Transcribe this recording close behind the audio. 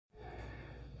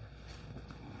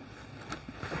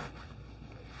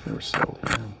Hebrews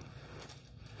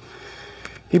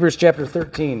chapter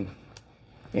 13.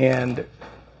 And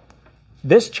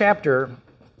this chapter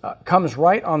comes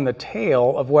right on the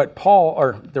tail of what Paul,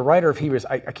 or the writer of Hebrews,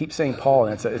 I keep saying Paul,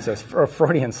 and it's a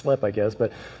Freudian slip, I guess,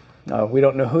 but we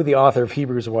don't know who the author of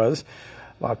Hebrews was.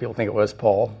 A lot of people think it was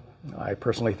Paul. I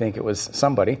personally think it was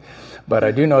somebody, but I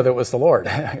do know that it was the Lord.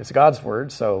 It's God's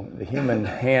word, so the human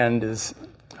hand is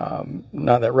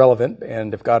not that relevant,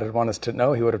 and if God had wanted us to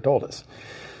know, he would have told us.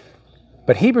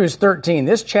 But Hebrews 13,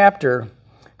 this chapter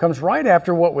comes right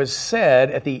after what was said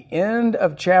at the end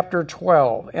of chapter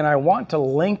 12, and I want to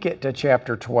link it to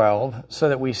chapter 12 so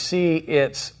that we see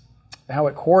how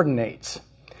it coordinates.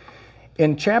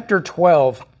 In chapter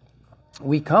 12,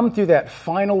 we come through that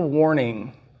final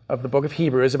warning of the book of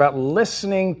Hebrews about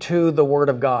listening to the word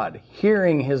of God,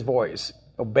 hearing his voice,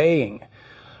 obeying,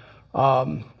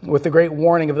 with the great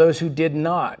warning of those who did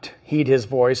not heed his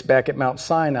voice back at Mount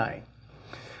Sinai.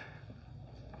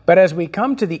 But as we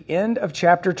come to the end of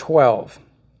chapter 12,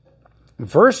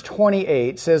 verse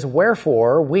 28 says,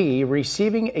 "Wherefore we,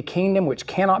 receiving a kingdom which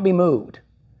cannot be moved,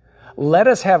 let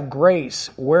us have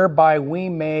grace whereby we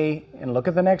may," and look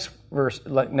at the next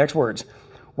words,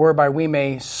 "whereby we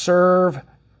may serve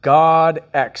God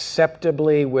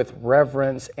acceptably with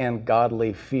reverence and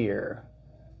godly fear.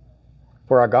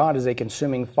 For our God is a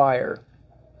consuming fire."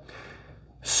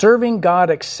 Serving God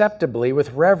acceptably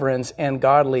with reverence and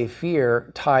godly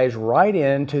fear ties right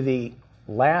into the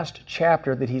last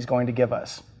chapter that he's going to give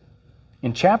us.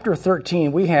 In chapter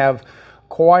 13, we have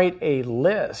quite a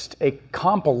list, a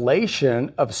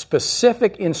compilation of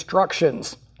specific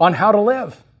instructions on how to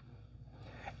live.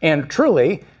 And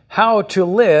truly, how to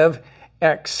live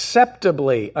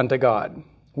acceptably unto God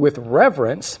with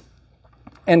reverence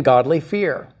and godly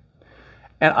fear.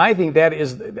 And I think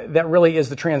that really is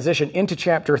the transition into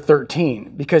chapter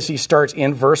 13, because he starts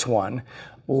in verse 1,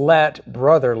 "Let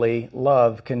brotherly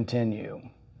love continue."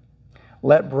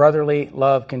 Let brotherly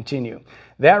love continue.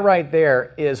 That right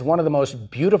there is one of the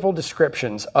most beautiful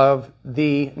descriptions of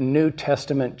the New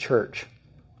Testament church.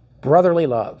 Brotherly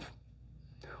love.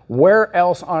 Where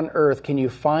else on earth can you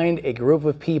find a group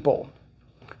of people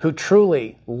who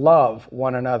truly love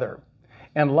one another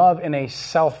and love in a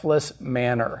selfless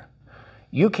manner?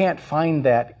 You can't find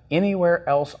that anywhere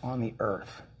else on the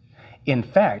earth. In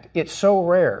fact, it's so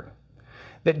rare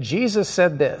that Jesus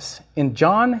said this. In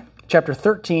John chapter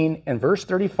 13 and verse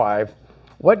 35,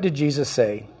 what did Jesus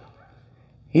say?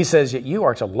 He says that you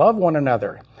are to love one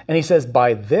another. And he says,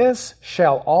 "By this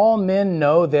shall all men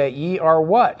know that ye are"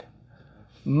 what?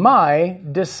 "My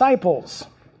disciples,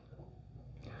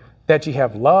 that ye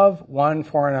have love one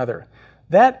for another."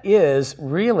 That is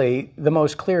really the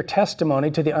most clear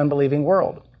testimony to the unbelieving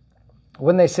world.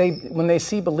 When they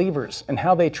see believers and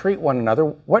how they treat one another,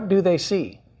 what do they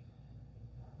see?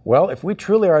 Well, if we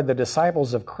truly are the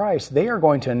disciples of Christ, they are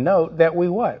going to note that we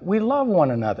what? We love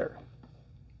one another.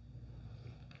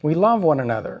 We love one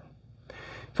another.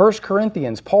 1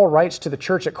 Corinthians, Paul writes to the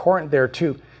church at Corinth there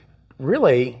to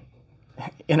really,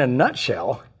 in a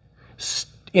nutshell,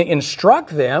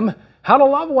 instruct them how to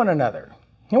love one another.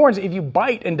 In other words, if you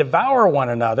bite and devour one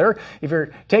another, if you're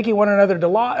taking one another to the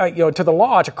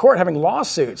law, to court, having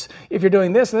lawsuits, if you're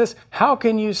doing this and this, how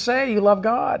can you say you love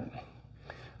God?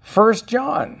 1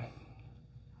 John,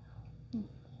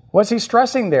 what's he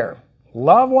stressing there?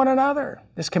 Love one another.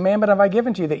 This commandment have I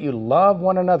given to you, that you love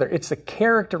one another. It's the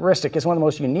characteristic, it's one of the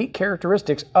most unique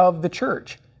characteristics of the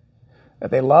church,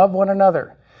 that they love one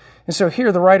another. And so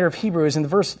here the writer of Hebrews, in the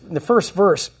first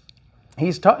verse,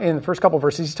 in the first couple of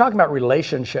verses, he's talking about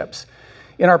relationships.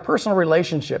 In our personal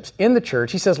relationships in the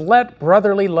church, he says, "Let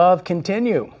brotherly love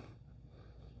continue."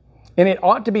 And it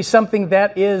ought to be something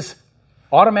that is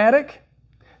automatic.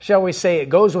 Shall we say it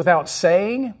goes without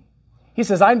saying? He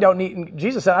says,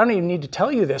 Jesus said, "I don't even need to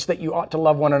tell you this, that you ought to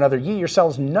love one another. Ye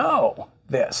yourselves know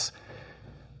this."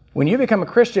 When you become a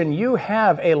Christian, you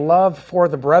have a love for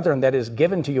the brethren that is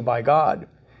given to you by God.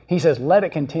 He says, let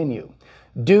it continue.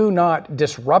 Do not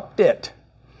disrupt it.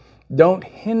 Don't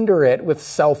hinder it with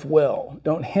self-will.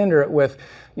 Don't hinder it with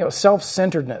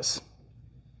self-centeredness.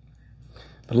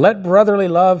 But let brotherly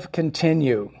love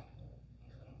continue.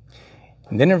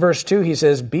 And then in verse 2 he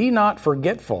says, "Be not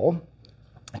forgetful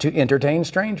to entertain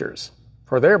strangers,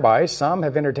 for thereby some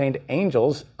have entertained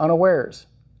angels unawares."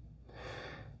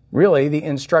 Really, the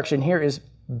instruction here is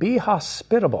be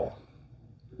hospitable.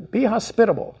 Be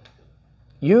hospitable.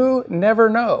 You never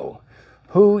know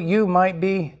who you might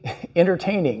be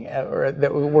entertaining, or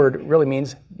that word really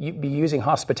means be using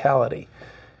hospitality.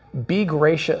 Be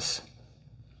gracious.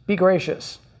 Be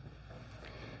gracious.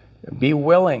 Be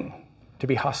willing to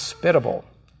be hospitable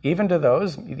even to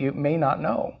those you may not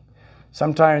know.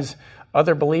 Sometimes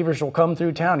other believers will come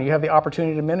through town and you have the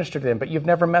opportunity to minister to them, but you've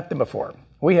never met them before.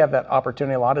 We have that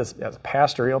opportunity a lot as a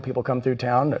pastor. People come through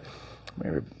town that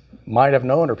maybe might have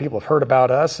known, or people have heard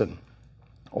about us,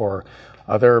 or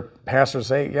other pastors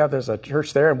say, yeah, there's a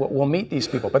church there, and we'll meet these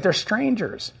people. But they're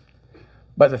strangers.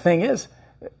 But the thing is,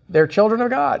 they're children of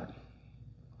God.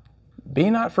 Be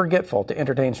not forgetful to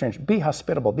entertain strangers. Be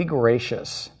hospitable. Be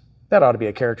gracious. That ought to be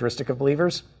a characteristic of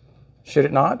believers, should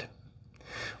it not?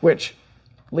 Which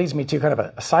leads me to kind of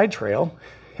a side trail,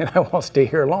 and I won't stay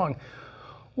here long.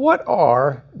 What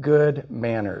are good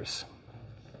manners?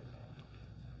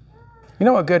 You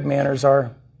know what good manners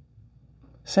are?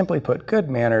 Simply put, good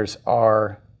manners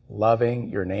are loving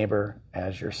your neighbor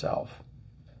as yourself.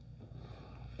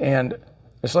 And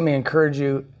just let me encourage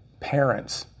you,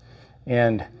 parents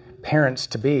and parents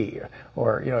to be,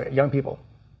 or young people.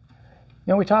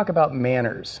 We talk about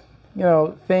manners.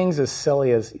 Things as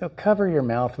silly as cover your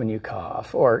mouth when you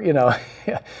cough, or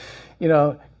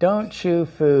don't chew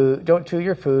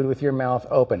your food with your mouth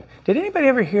open. Did anybody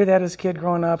ever hear that as a kid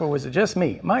growing up, or was it just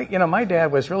me? My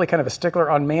dad was really kind of a stickler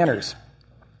on manners.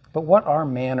 But what are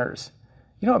manners?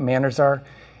 You know what manners are?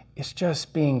 It's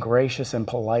just being gracious and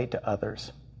polite to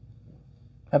others.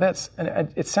 Now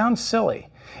it sounds silly.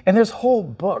 And there's whole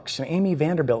books, Amy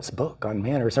Vanderbilt's book on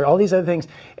manners, or all these other things,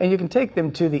 and you can take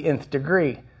them to the nth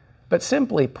degree. But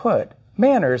simply put,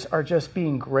 manners are just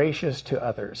being gracious to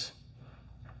others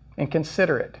and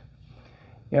considerate.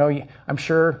 I'm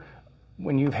sure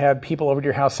when you've had people over to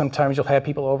your house, sometimes you'll have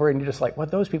people over and you're just like, well,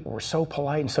 those people were so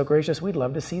polite and so gracious, we'd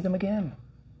love to see them again.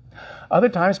 Other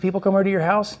times people come over to your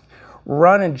house,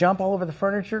 run and jump all over the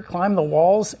furniture, climb the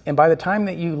walls, and by the time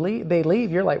that they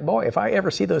leave, you're like, boy, if I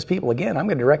ever see those people again, I'm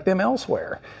going to direct them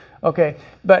elsewhere. Okay,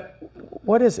 but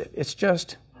what is it? It's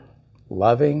just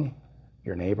loving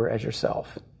your neighbor as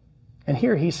yourself. And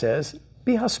here he says,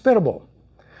 be hospitable.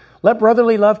 Let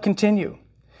brotherly love continue.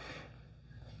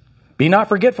 Be not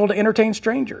forgetful to entertain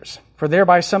strangers, for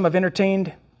thereby some have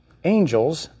entertained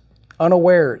angels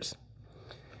unawares.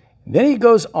 Then he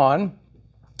goes on,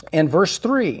 in verse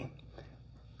 3,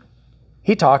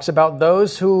 he talks about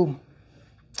those who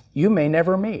you may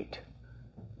never meet,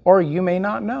 or you may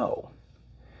not know.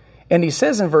 And he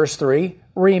says in verse 3,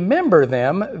 remember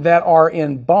them that are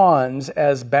in bonds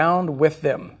as bound with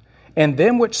them, and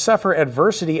them which suffer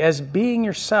adversity as being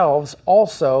yourselves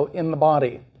also in the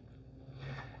body.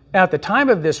 Now, at the time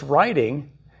of this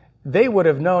writing, they would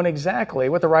have known exactly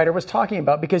what the writer was talking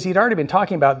about, because he'd already been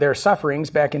talking about their sufferings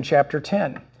back in chapter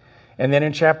 10. And then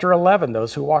in chapter 11,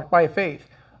 those who walk by faith,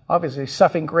 obviously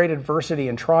suffering great adversity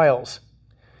and trials.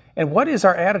 And what is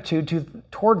our attitude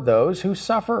toward those who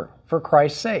suffer for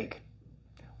Christ's sake?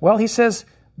 Well, he says,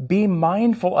 be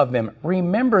mindful of them.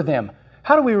 Remember them.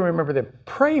 How do we remember them?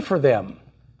 Pray for them.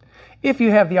 If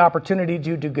you have the opportunity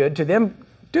to do good to them,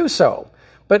 do so.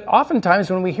 But oftentimes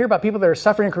when we hear about people that are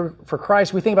suffering for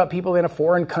Christ, we think about people in a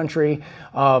foreign country,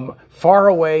 far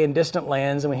away in distant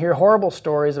lands, and we hear horrible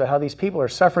stories about how these people are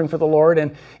suffering for the Lord.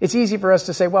 And it's easy for us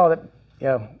to say, well,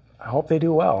 I hope they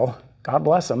do well. God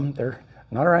bless them. They're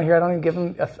not around here. I don't even give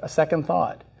them a second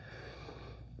thought.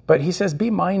 But he says, be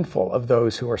mindful of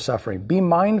those who are suffering. Be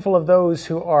mindful of those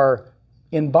who are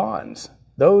in bonds,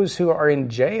 those who are in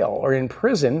jail or in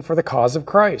prison for the cause of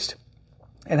Christ.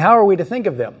 And how are we to think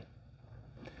of them?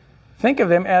 Think of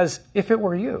them as if it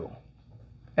were you,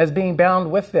 as being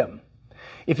bound with them.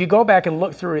 If you go back and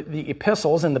look through the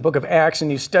epistles in the book of Acts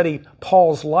and you study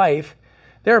Paul's life,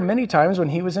 there are many times when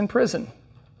he was in prison.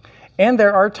 And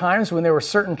there are times when there were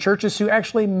certain churches who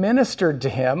actually ministered to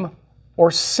him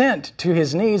or sent to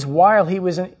his needs while he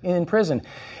was in prison.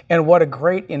 And what a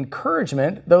great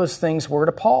encouragement those things were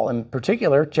to Paul. In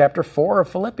particular, chapter 4 of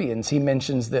Philippians, he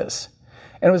mentions this.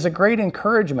 And it was a great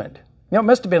encouragement. It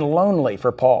must have been lonely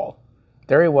for Paul.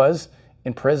 There he was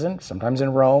in prison, sometimes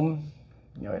in Rome,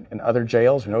 in other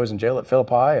jails. We know he was in jail at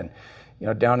Philippi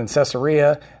and down in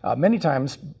Caesarea. Many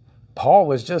times, Paul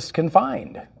was just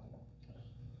confined.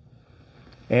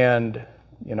 And,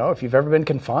 if you've ever been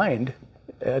confined,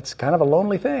 it's kind of a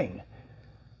lonely thing.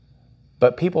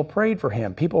 But people prayed for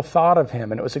him. People thought of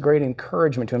him, and it was a great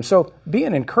encouragement to him. So be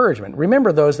an encouragement.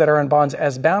 Remember those that are in bonds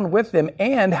as bound with them,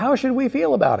 and how should we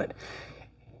feel about it?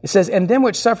 It says, and them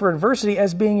which suffer adversity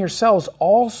as being yourselves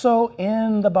also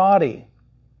in the body.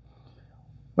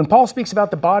 When Paul speaks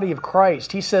about the body of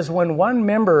Christ, he says when one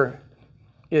member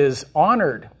is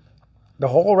honored, the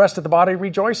whole rest of the body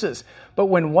rejoices. But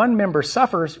when one member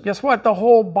suffers, guess what? The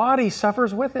whole body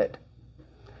suffers with it.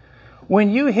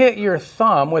 When you hit your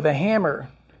thumb with a hammer,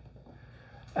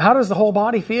 how does the whole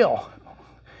body feel?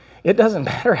 It doesn't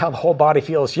matter how the whole body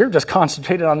feels. You're just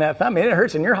concentrated on that thumb, and it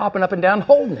hurts, and you're hopping up and down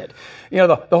holding it.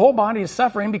 The whole body is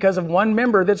suffering because of one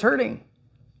member that's hurting.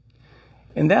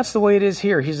 And that's the way it is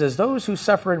here. He says, those who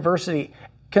suffer adversity,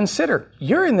 consider,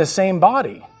 you're in the same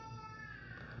body.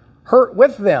 Hurt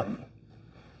with them.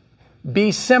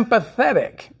 Be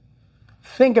sympathetic.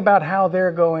 Think about how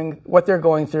what they're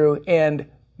going through, and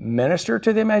minister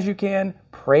to them as you can.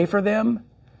 Pray for them,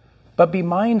 but be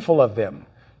mindful of them.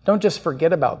 Don't just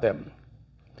forget about them.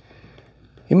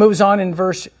 He moves on in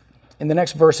the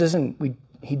next verses, and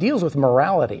he deals with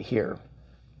morality here.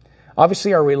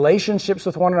 Obviously, our relationships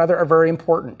with one another are very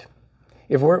important.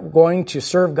 If we're going to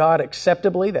serve God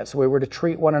acceptably, that's the way we're to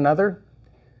treat one another.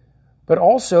 But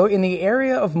also in the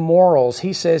area of morals,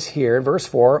 he says here in verse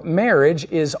 4, marriage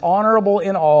is honorable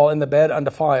in all, and the bed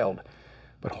undefiled.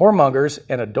 But whoremongers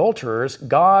and adulterers,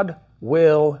 God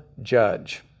will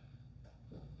judge.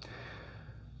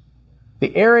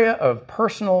 The area of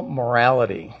personal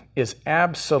morality is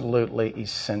absolutely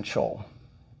essential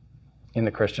in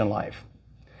the Christian life.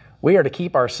 We are to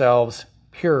keep ourselves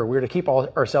pure. We are to keep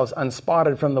ourselves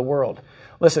unspotted from the world.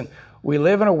 Listen, we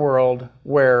live in a world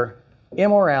where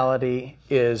immorality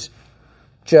is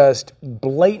just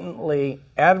blatantly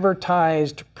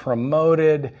advertised,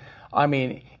 promoted. I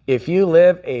mean, if you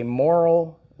live a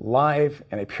moral life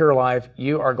and a pure life,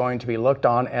 you are going to be looked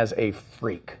on as a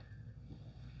freak.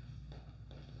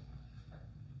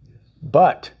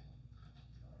 But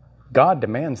God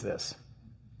demands this.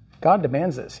 God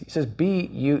demands this. He says,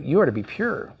 you are to be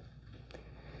pure.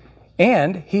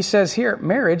 And he says here,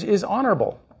 marriage is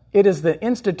honorable. It is the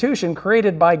institution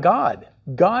created by God.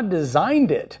 God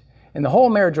designed it. And the whole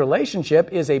marriage relationship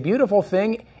is a beautiful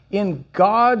thing in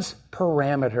God's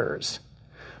parameters.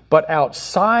 But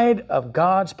outside of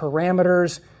God's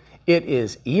parameters, it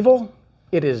is evil,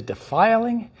 it is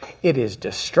defiling, it is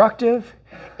destructive,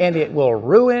 and it will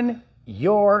ruin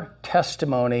your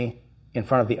testimony in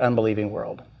front of the unbelieving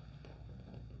world.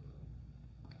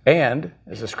 And,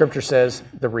 as the scripture says,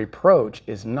 the reproach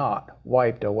is not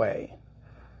wiped away.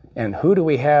 And who do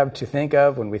we have to think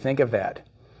of when we think of that?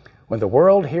 When the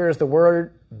world hears the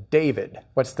word David,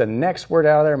 what's the next word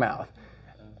out of their mouth?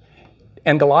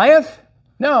 And Goliath?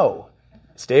 No.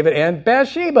 It's David and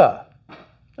Bathsheba.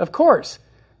 Of course.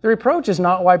 The reproach is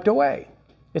not wiped away.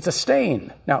 It's a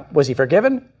stain. Now, was he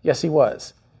forgiven? Yes, he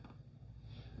was.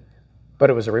 But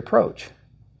it was a reproach.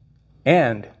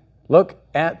 And look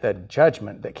at the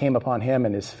judgment that came upon him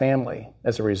and his family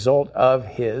as a result of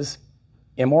his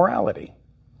immorality.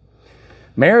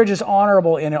 Marriage is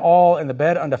honorable in all, and the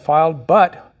bed undefiled,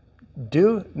 but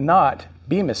do not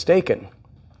be mistaken.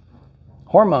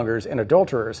 Whoremongers and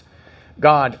adulterers,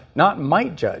 God not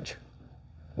might judge,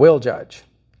 will judge.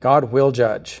 God will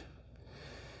judge.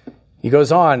 He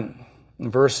goes on in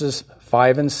verses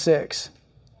 5 and 6.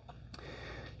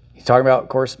 He's talking about, of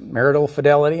course, marital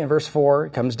fidelity in verse 4.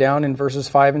 It comes down in verses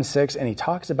 5 and 6, and he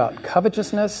talks about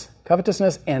covetousness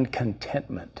and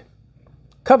contentment.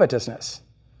 Covetousness.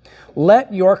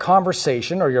 Let your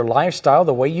conversation or your lifestyle,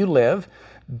 the way you live,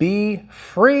 be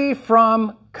free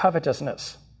from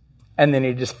covetousness. And then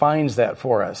he defines that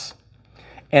for us.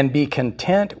 And be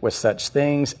content with such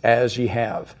things as ye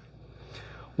have.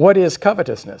 What is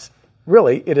covetousness?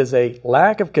 Really, it is a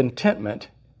lack of contentment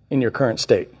in your current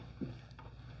state.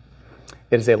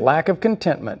 It is a lack of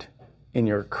contentment in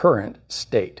your current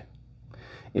state.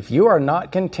 If you are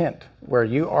not content where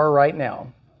you are right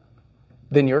now,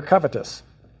 then you're covetous.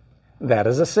 That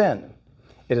is a sin.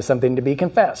 It is something to be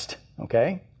confessed,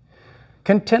 okay?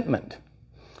 Contentment.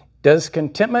 Does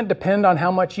contentment depend on how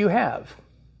much you have?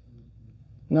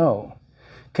 No.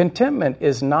 Contentment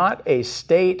is not a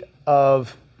state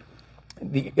of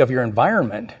your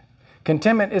environment.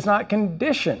 Contentment is not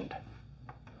conditioned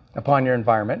upon your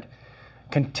environment.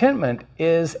 Contentment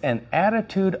is an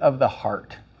attitude of the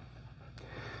heart.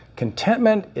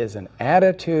 Contentment is an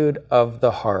attitude of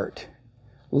the heart.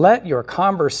 Let your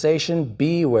conversation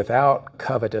be without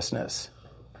covetousness.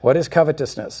 What is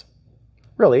covetousness?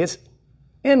 Really, it's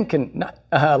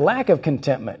lack of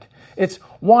contentment. It's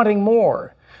wanting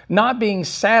more, not being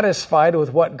satisfied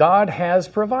with what God has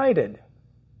provided.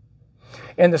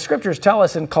 And the scriptures tell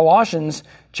us in Colossians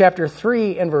chapter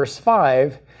 3 and verse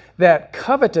 5 that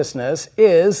covetousness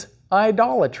is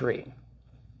idolatry.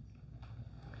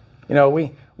 You know,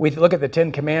 we look at the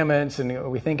Ten Commandments and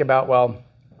we think about, well,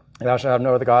 thou shalt have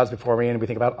no other gods before me, and we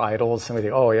think about idols, and we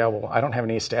think, oh yeah, well, I don't have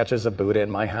any statues of Buddha in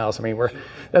my house. I mean,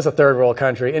 that's a third world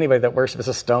country. Anybody that worships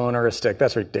a stone or a stick,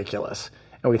 that's ridiculous.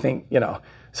 And we think,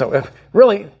 so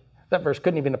really, that verse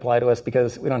couldn't even apply to us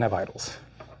because we don't have idols.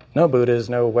 no Buddhas,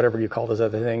 no whatever you call those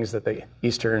other things that the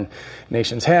Eastern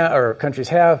nations have or countries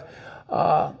have.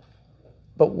 But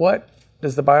what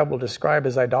does the Bible describe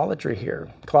as idolatry here?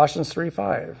 Colossians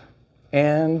 3:5.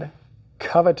 And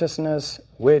covetousness,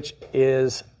 which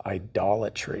is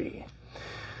idolatry.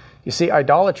 You see,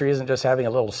 idolatry isn't just having a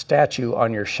little statue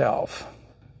on your shelf.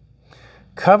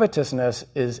 Covetousness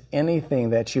is anything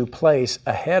that you place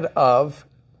ahead of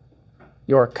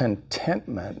your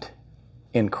contentment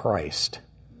in Christ.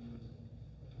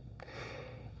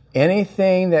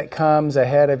 Anything that comes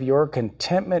ahead of your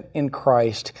contentment in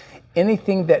Christ,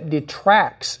 anything that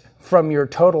detracts from your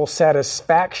total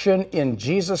satisfaction in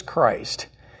Jesus Christ,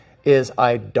 is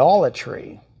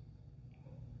idolatry.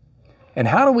 And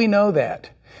how do we know that?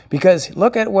 Because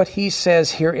look at what he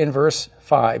says here in verse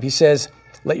 5. He says,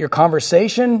 let your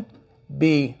conversation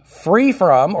be free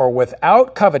from or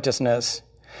without covetousness,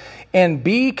 and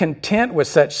be content with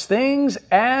such things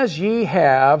as ye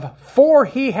have, for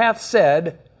he hath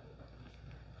said,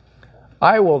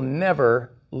 I will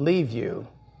never leave you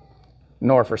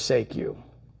nor forsake you.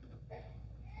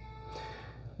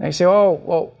 Now you say, oh,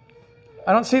 well,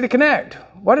 I don't see the connect.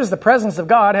 What does the presence of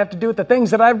God have to do with the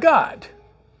things that I've got?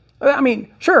 I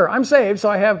mean, sure, I'm saved, so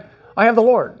I have the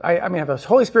Lord. I have the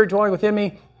Holy Spirit dwelling within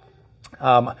me.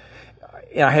 I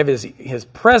have His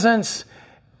presence.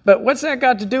 But what's that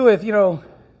got to do with,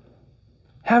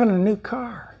 having a new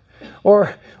car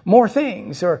or more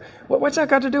things? Or what's that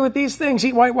got to do with these things?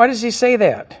 Why does he say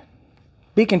that?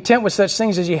 Be content with such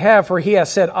things as you have, for he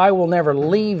has said, I will never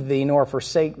leave thee nor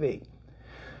forsake thee.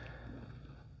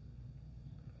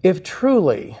 If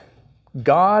truly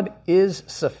God is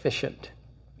sufficient,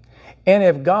 and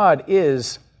if God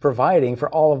is providing for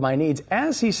all of my needs,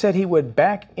 as he said he would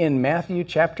back in Matthew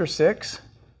chapter 6,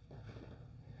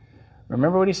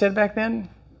 remember what he said back then?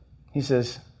 He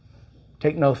says,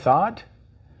 take no thought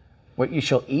what you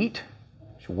shall eat,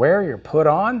 wear, or put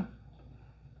on.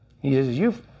 He says,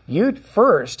 you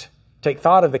first take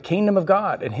thought of the kingdom of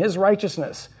God and his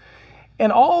righteousness,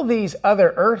 and all these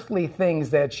other earthly things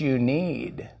that you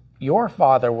need, your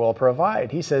Father will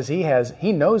provide. He says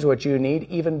he knows what you need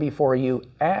even before you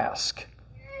ask.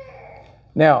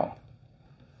 Now,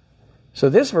 so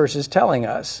this verse is telling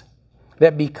us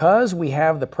that because we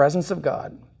have the presence of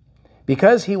God,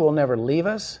 because he will never leave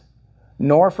us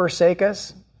nor forsake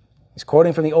us, he's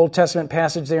quoting from the Old Testament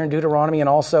passage there in Deuteronomy and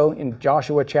also in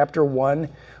Joshua chapter 1,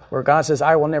 where God says,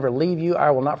 I will never leave you,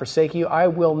 I will not forsake you, I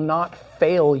will not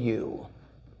fail you.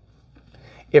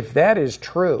 If that is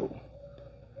true,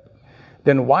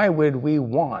 then why would we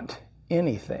want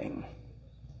anything?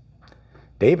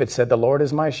 David said, the Lord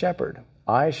is my shepherd,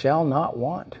 I shall not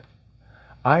want.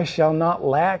 I shall not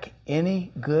lack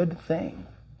any good thing.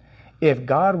 If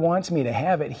God wants me to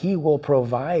have it, he will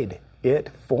provide it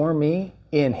for me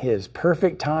in his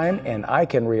perfect time, and I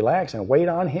can relax and wait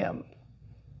on him.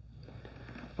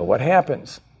 But what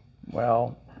happens?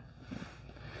 Well,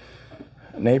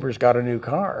 neighbor's got a new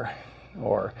car,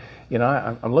 or,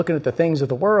 I'm looking at the things of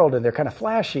the world and they're kind of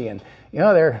flashy and,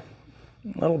 they're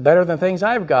a little better than things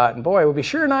I've got. And boy, it would be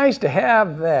sure nice to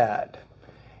have that.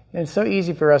 And it's so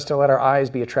easy for us to let our eyes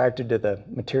be attracted to the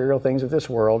material things of this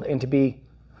world and to be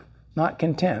not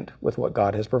content with what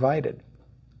God has provided.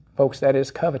 Folks, that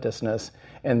is covetousness.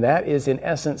 And that is in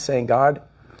essence saying, God,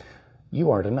 you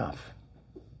aren't enough.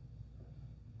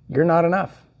 You're not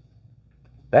enough.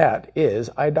 That is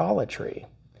idolatry.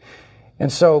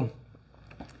 And so,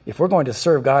 if we're going to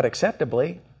serve God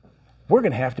acceptably, we're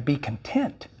going to have to be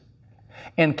content.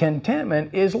 And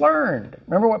contentment is learned.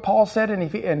 Remember what Paul said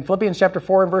in Philippians chapter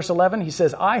 4 and verse 11? He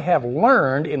says, I have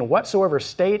learned in whatsoever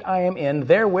state I am in,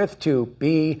 therewith to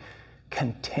be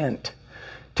content,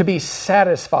 to be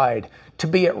satisfied, to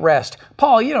be at rest.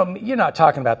 Paul, you're not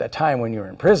talking about that time when you were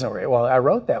in prison. Well, I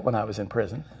wrote that when I was in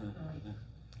prison.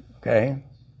 Okay?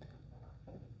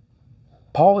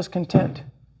 Paul was content.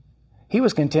 He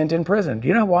was content in prison. Do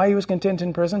you know why he was content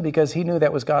in prison? Because he knew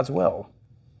that was God's will.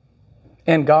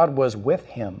 And God was with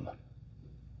him.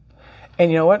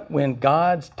 And you know what? When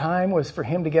God's time was for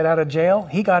him to get out of jail,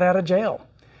 he got out of jail.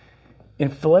 In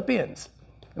Philippians,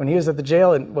 when he was at the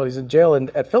jail, he's in jail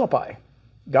at Philippi,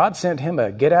 God sent him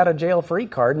a get out of jail free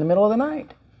card in the middle of the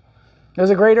night. There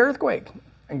was a great earthquake.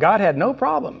 And God had no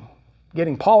problem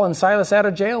getting Paul and Silas out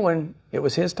of jail when it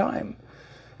was his time.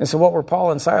 And so what were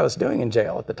Paul and Silas doing in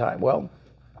jail at the time? Well,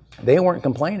 they weren't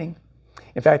complaining.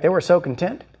 In fact, they were so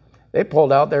content, they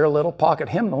pulled out their little pocket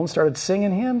hymnal and started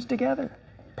singing hymns together.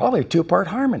 Probably a 2-part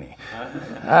harmony.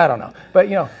 I don't know. But,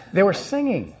 they were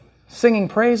singing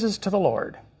praises to the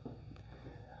Lord.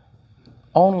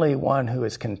 Only one who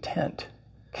is content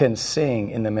can sing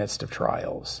in the midst of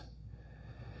trials.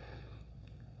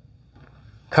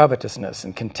 covetousness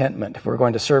and contentment. If we're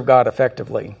going to serve God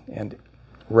effectively and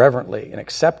reverently and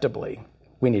acceptably,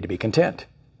 we need to be content.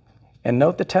 And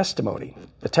note the testimony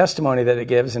that it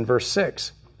gives in verse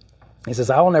 6. He says,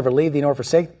 I will never leave thee nor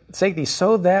forsake thee,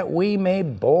 so that we may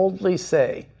boldly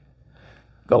say,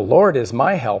 the Lord is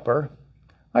my helper.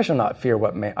 I will not fear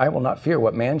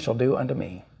what man shall do unto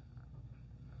me.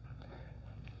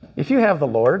 If you have the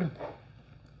Lord,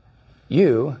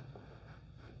 you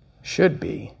should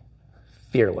be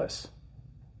fearless.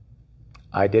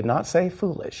 I did not say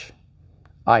foolish.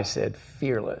 I said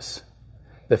fearless.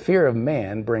 The fear of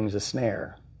man brings a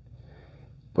snare.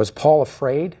 Was Paul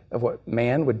afraid of what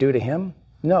man would do to him?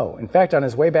 No. In fact, on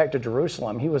his way back to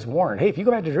Jerusalem, he was warned, hey, if you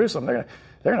go back to Jerusalem, they're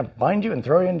going to bind you and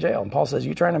throw you in jail. And Paul says,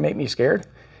 you trying to make me scared?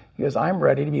 He goes, I'm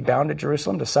ready to be bound to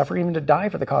Jerusalem, to suffer, even to die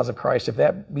for the cause of Christ, if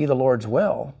that be the Lord's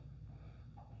will.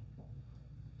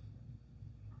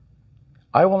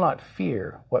 I will not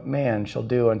fear what man shall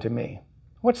do unto me.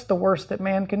 What's the worst that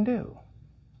man can do?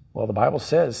 Well, the Bible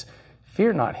says,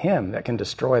 fear not him that can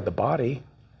destroy the body,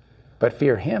 but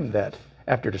fear him that,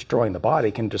 after destroying the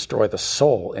body, can destroy the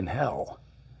soul in hell.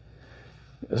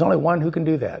 There's only one who can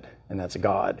do that, and that's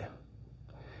God.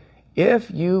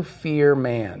 If you fear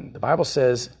man, the Bible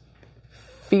says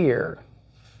fear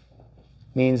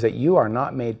means that you are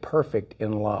not made perfect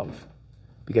in love,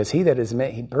 because he that is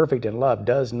made perfect in love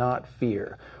does not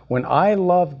fear. When I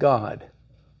love God,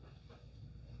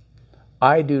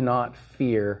 I do not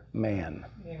fear man.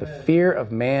 Amen. The fear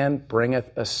of man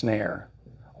bringeth a snare.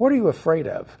 What are you afraid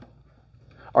of?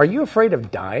 Are you afraid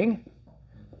of dying?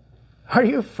 Are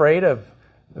you afraid of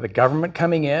the government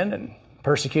coming in and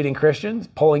persecuting Christians,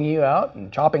 pulling you out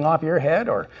and chopping off your head,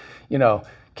 or,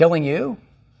 killing you?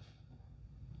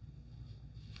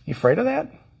 You afraid of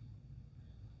that?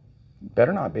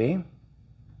 Better not be.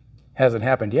 Hasn't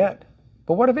happened yet.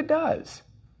 But what if it does?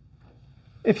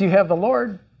 If you have the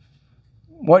Lord,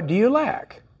 what do you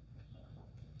lack?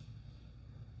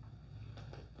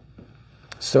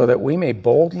 So that we may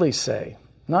boldly say,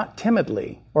 not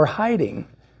timidly or hiding,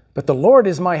 but the Lord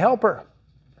is my helper.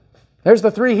 There's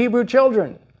the 3 Hebrew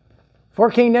children for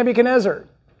King Nebuchadnezzar.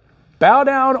 Bow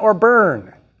down or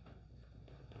burn.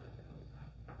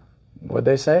 What'd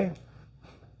they say?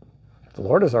 The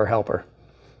Lord is our helper.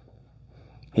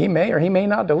 He may or he may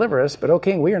not deliver us, but, O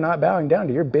King, we are not bowing down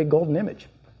to your big golden image.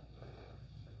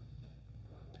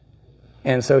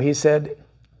 And so he said,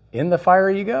 in the fire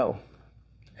you go.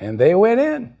 And they went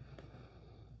in.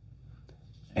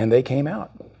 And they came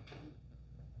out.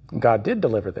 God did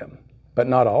deliver them, but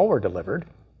not all were delivered.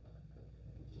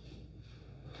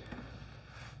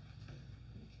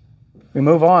 We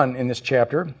move on in this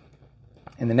chapter.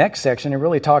 In the next section, it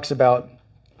really talks about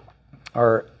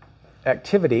our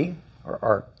activity,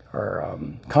 or our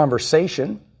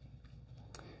conversation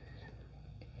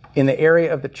in the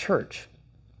area of the church.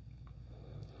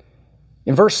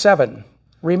 In verse 7,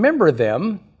 remember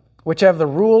them which have the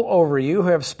rule over you, who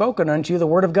have spoken unto you the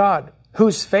word of God,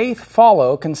 whose faith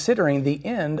follow, considering the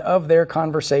end of their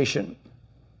conversation.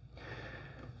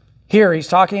 Here he's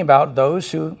talking about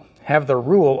those who have the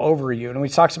rule over you. And when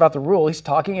he talks about the rule, he's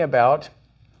talking about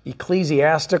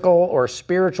ecclesiastical or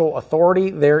spiritual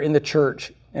authority there in the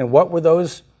church. And what were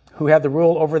those who had the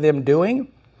rule over them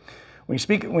doing? When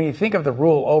you think of the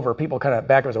rule over, people kind of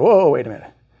back up and say, whoa, wait a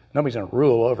minute. Nobody's going to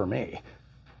rule over me.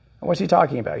 And what's he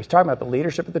talking about? He's talking about the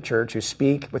leadership of the church who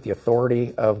speak with the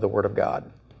authority of the Word of God.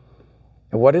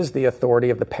 And what is the authority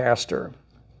of the pastor?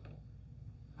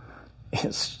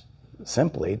 It's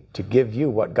simply to give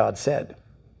you what God said.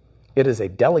 It is a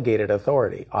delegated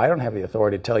authority. I don't have the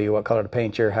authority to tell you what color to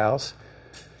paint your house.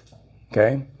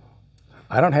 Okay?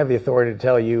 I don't have the authority to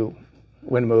tell you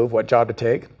when to move, what job to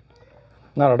take.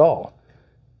 Not at all.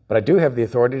 But I do have the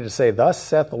authority to say, thus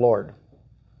saith the Lord.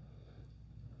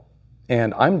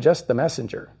 And I'm just the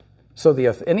messenger. So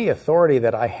any authority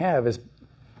that I have is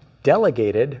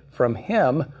delegated from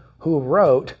him who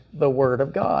wrote the Word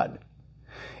of God.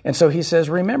 And so he says,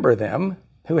 remember them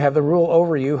who have the rule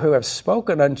over you, who have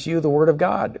spoken unto you the Word of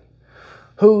God,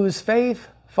 whose faith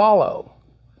follow.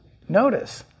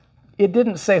 Notice, it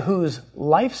didn't say whose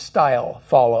lifestyle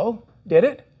follow, did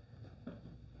it?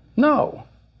 No.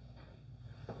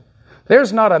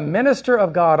 There's not a minister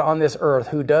of God on this earth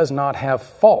who does not have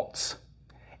faults.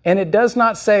 And it does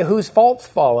not say whose faults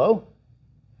follow.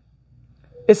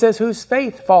 It says whose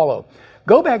faith follow.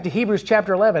 Go back to Hebrews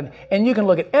chapter 11, and you can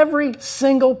look at every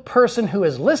single person who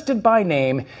is listed by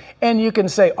name, and you can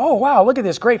say, oh, wow, look at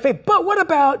this great faith. But what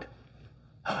about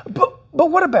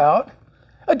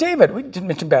David? We didn't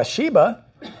mention Bathsheba.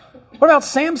 What about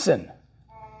Samson?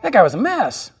 That guy was a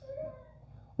mess.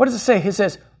 What does it say? It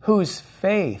says, whose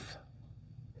faith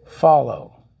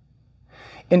follow.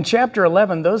 In chapter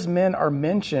 11, those men are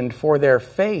mentioned for their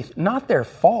faith, not their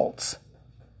faults.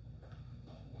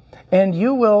 And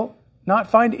you will not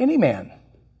find any man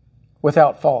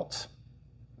without faults.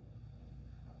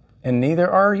 And neither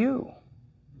are you,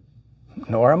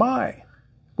 nor am I.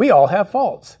 We all have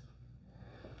faults.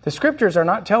 The scriptures are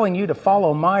not telling you to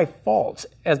follow my faults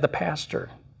as the pastor.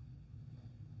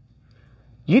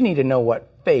 You need to know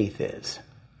what faith is.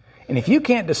 And if you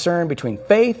can't discern between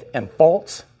faith and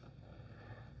faults,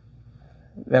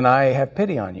 then I have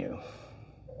pity on you.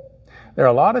 There are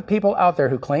a lot of people out there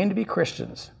who claim to be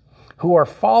Christians who are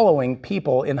following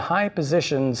people in high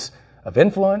positions of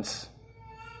influence,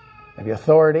 maybe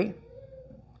authority,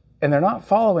 and they're not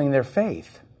following their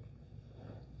faith.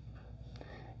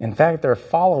 In fact, they're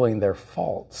following their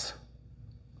faults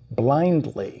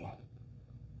blindly,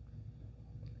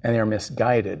 and they're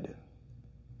misguided,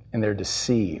 and they're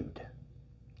deceived.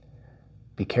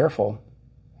 Be careful.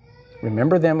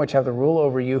 Remember them which have the rule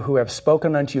over you, who have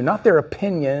spoken unto you, not their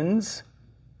opinions,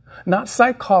 not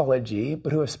psychology,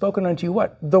 but who have spoken unto you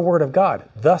what? The word of God.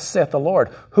 Thus saith the Lord,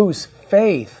 whose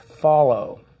faith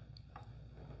follow,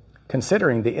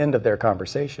 considering the end of their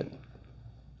conversation.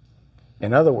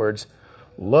 In other words,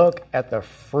 look at the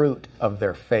fruit of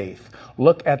their faith.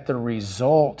 Look at the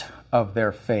result of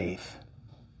their faith.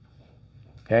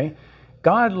 Okay?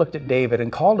 God looked at David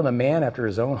and called him a man after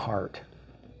his own heart,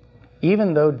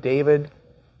 even though David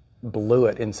blew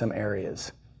it in some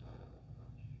areas.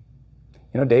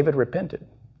 You know, David repented,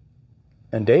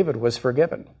 and David was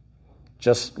forgiven,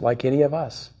 just like any of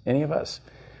us. Any of us.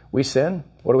 We sin.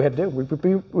 What do we have to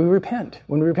do? We repent.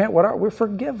 When we repent, we're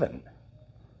forgiven.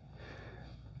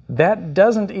 That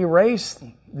doesn't erase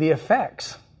the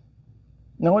effects.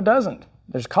 No, it doesn't.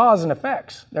 There's cause and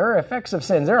effects. There are effects of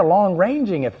sin. There are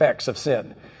long-ranging effects of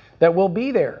sin that will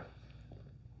be there.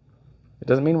 It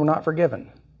doesn't mean we're not forgiven.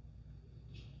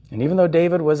 And even though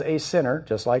David was a sinner,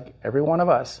 just like every one of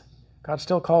us, God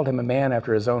still called him a man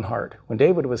after his own heart. When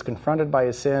David was confronted by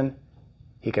his sin,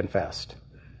 he confessed.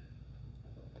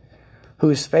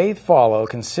 Whose faith follow,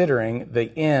 considering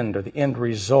the end or the end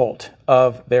result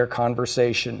of their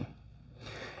conversation.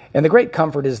 And the great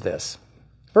comfort is this.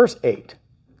 Verse 8.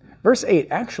 Verse 8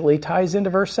 actually ties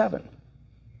into verse 7.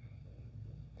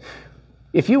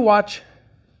 If you watch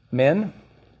men,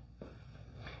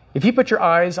 if you put your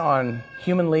eyes on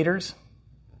human leaders,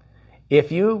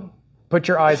 if you put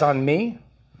your eyes on me,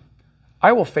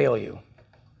 I will fail you.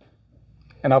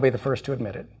 And I'll be the first to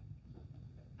admit it.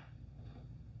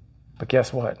 But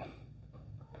guess what?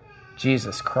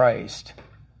 Jesus Christ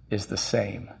is the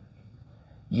same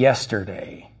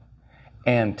yesterday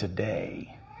and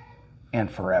today and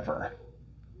forever.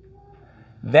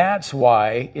 That's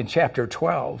why in chapter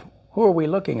 12, who are we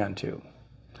looking unto?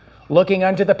 Looking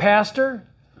unto the pastor?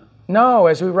 No,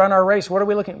 as we run our race, what are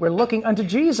we looking? We're looking unto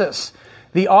Jesus,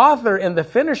 the author and the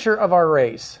finisher of our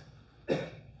race.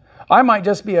 I might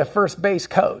just be a first base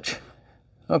coach,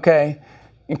 okay?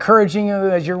 Encouraging you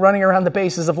as you're running around the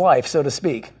bases of life, so to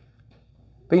speak.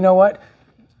 But you know what?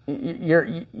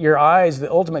 Your eyes,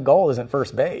 the ultimate goal isn't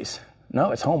first base.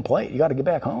 No, it's home plate. You got to get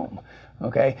back home,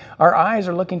 okay? Our eyes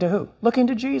are looking to who? Looking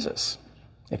to Jesus.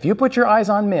 If you put your eyes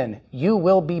on men, you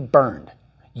will be burned.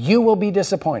 You will be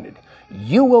disappointed.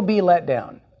 You will be let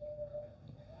down.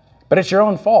 But it's your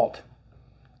own fault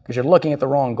because you're looking at the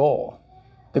wrong goal.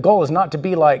 The goal is not to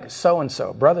be like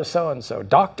so-and-so, brother so-and-so,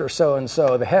 doctor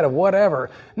so-and-so, the head of whatever.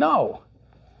 No.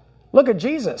 Look at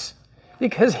Jesus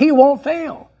because he won't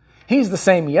fail. He's the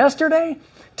same yesterday,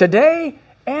 today,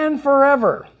 and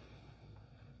forever.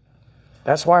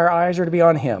 That's why our eyes are to be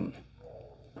on him.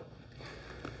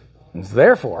 And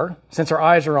therefore, since our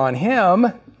eyes are on him,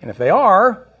 and if they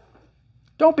are,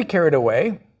 don't be carried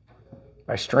away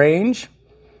by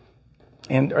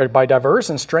by diverse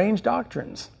and strange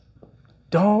doctrines.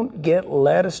 Don't get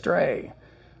led astray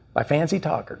by fancy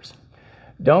talkers.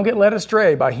 Don't get led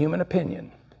astray by human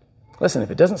opinion. Listen, if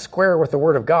it doesn't square with the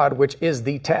Word of God, which is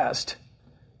the test,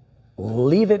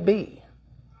 leave it be.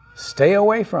 Stay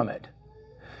away from it.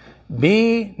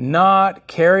 Be not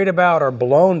carried about or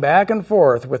blown back and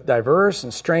forth with diverse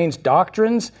and strange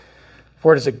doctrines,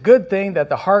 for it is a good thing that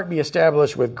the heart be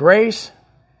established with grace,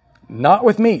 not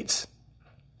with meats,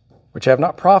 which have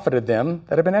not profited them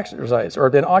that have been exercised or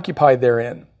been occupied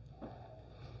therein.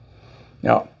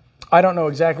 Now, I don't know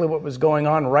exactly what was going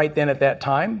on right then at that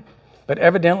time, but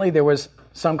evidently there was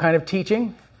some kind of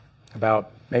teaching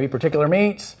about maybe particular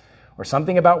meats or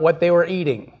something about what they were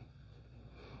eating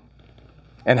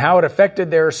and how it affected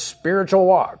their spiritual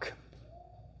walk.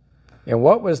 And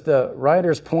what was the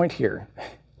writer's point here?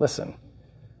 Listen,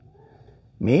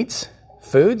 meats,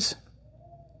 foods,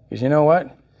 Because you know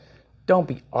what? Don't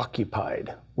be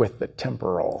occupied with the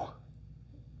temporal.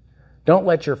 Don't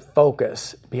let your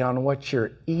focus be on what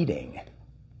you're eating.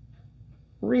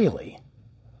 Really.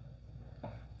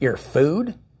 Your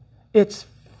food, it's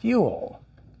fuel.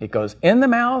 It goes in the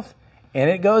mouth and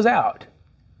it goes out.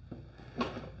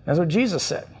 That's what Jesus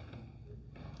said.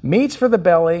 Meat's for the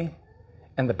belly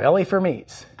and the belly for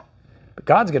meats. But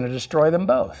God's going to destroy them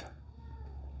both.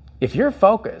 If your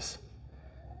focus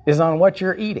is on what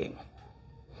you're eating,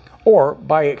 or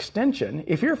by extension,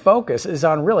 if your focus is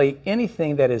on really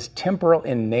anything that is temporal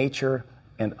in nature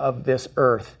and of this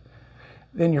earth,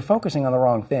 then you're focusing on the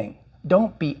wrong thing.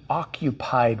 Don't be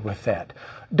occupied with that.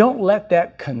 Don't let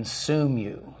that consume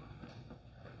you.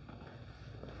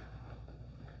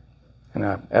 And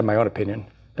I have my own opinion.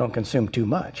 Don't consume too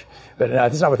much. But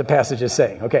that's not what the passage is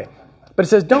saying. Okay. But it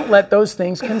says, don't let those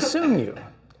things consume you.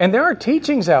 And there are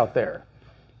teachings out there.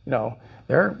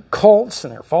 There are cults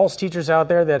and there are false teachers out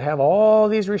there that have all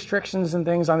these restrictions and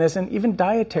things on this, and even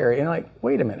dietary. And like,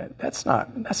 wait a minute, that's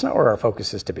not where our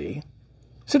focus is to be.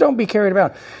 So don't be carried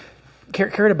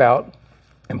about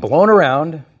and blown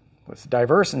around with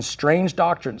diverse and strange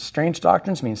doctrines. Strange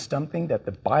doctrines means something that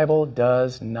the Bible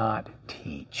does not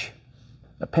teach.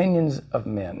 Opinions of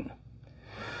men.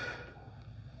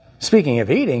 Speaking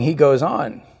of eating, he goes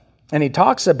on and he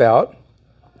talks about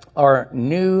our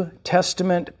New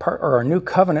Testament or our New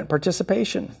Covenant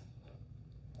participation.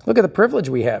 Look at the privilege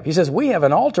we have. He says, we have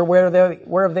an altar where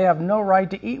they have no right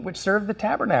to eat, which serve the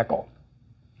tabernacle.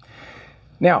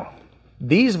 Now,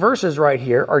 these verses right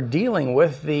here are dealing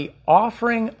with the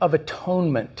offering of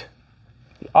atonement.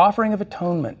 The offering of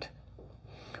atonement.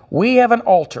 We have an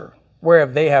altar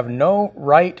whereof they have no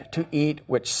right to eat,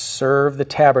 which serve the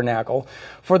tabernacle.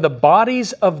 For the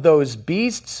bodies of those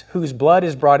beasts whose blood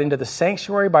is brought into the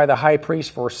sanctuary by the high priest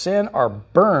for sin are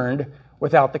burned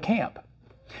without the camp.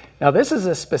 Now this is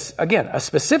a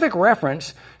specific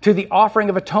reference to the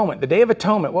offering of atonement. The Day of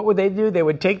Atonement, what would they do? They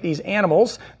would take these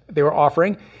animals they were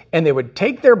offering, and they would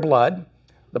take their blood.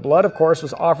 The blood, of course,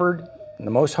 was offered in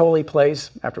the most holy place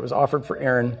after it was offered for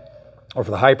Aaron or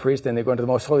for the high priest, then they go into the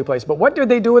most holy place. But what did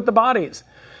they do with the bodies?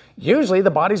 Usually the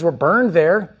bodies were burned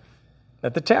there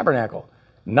at the tabernacle.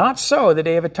 Not so the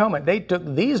Day of Atonement. They took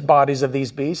these bodies of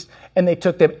these beasts and they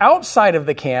took them outside of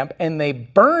the camp and they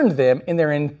burned them in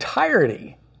their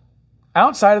entirety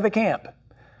outside of the camp.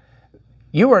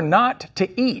 You are not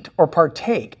to eat or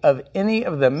partake of any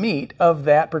of the meat of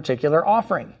that particular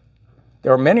offering.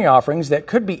 There are many offerings that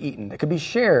could be eaten, that could be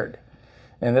shared,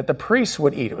 and that the priests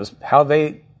would eat. It was how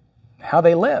they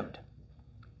lived.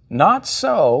 Not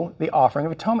so the offering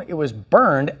of atonement. It was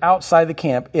burned outside the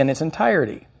camp in its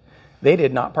entirety. They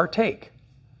did not partake.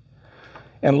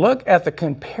 And look at the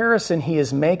comparison he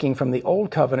is making from the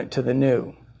old covenant to the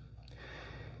new.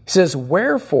 He says,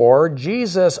 wherefore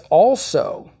Jesus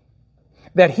also,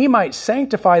 that he might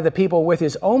sanctify the people with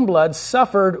his own blood,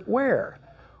 suffered where?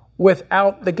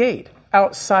 Without the gate,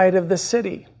 outside of the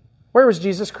city. Where was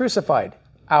Jesus crucified?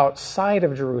 Outside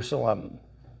of Jerusalem.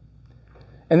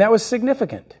 And that was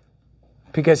significant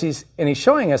because he's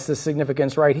showing us the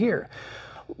significance right here.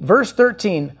 Verse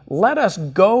 13, let us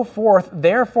go forth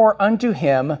therefore unto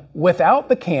him without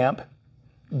the camp,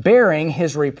 bearing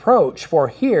his reproach. For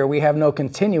here we have no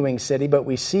continuing city, but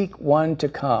we seek one to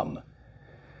come.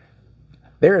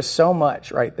 There is so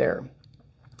much right there.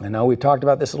 I know we've talked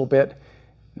about this a little bit.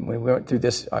 We went through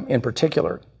this in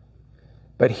particular.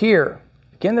 But here,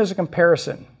 again, there's a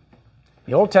comparison.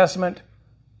 The Old Testament,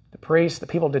 the priests, the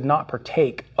people did not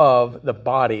partake of the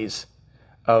bodies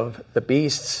of the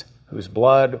beasts whose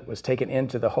blood was taken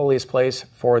into the holiest place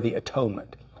for the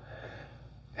atonement.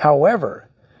 However,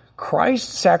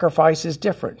 Christ's sacrifice is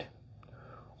different.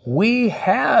 We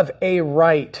have a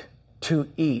right to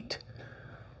eat.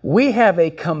 We have a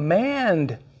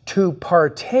command to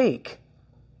partake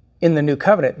in the new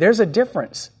covenant. There's a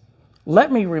difference.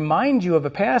 Let me remind you of a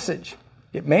passage.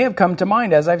 It may have come to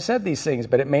mind as I've said these things,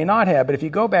 but it may not have. But if you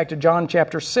go back to John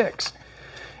chapter 6,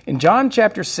 in John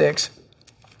chapter 6,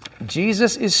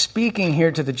 Jesus is speaking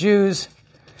here to the Jews.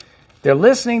 They're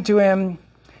listening to him.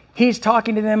 He's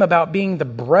talking to them about being the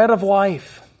bread of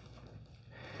life.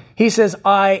 He says,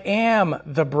 I am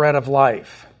the bread of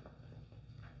life.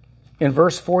 In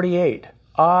verse 48,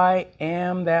 I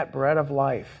am that bread of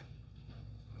life.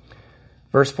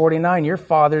 Verse 49, your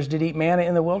fathers did eat manna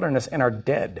in the wilderness and are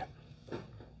dead.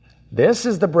 This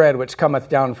is the bread which cometh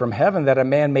down from heaven, that a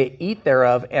man may eat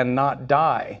thereof and not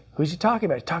die. Who's he talking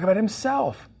about? He's talking about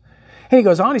himself. And he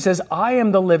goes on, he says, I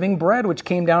am the living bread which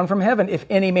came down from heaven. If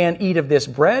any man eat of this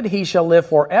bread, he shall live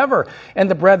forever. And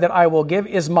the bread that I will give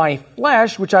is my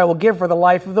flesh, which I will give for the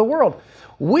life of the world.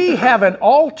 We have an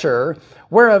altar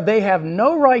whereof they have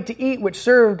no right to eat, which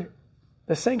served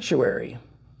the sanctuary.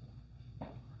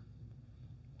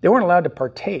 They weren't allowed to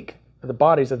partake of the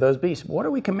bodies of those beasts. What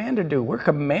are we commanded to do? We're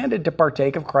commanded to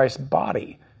partake of Christ's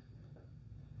body.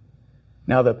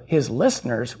 Now, his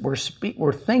listeners were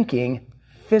thinking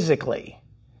physically.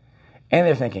 And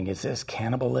they're thinking, is this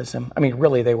cannibalism? I mean,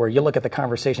 really, they were. You look at the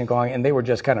conversation going, and they were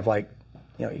just kind of like,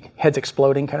 heads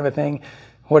exploding kind of a thing.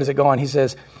 What does it go on? He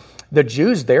says, the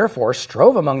Jews therefore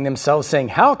strove among themselves, saying,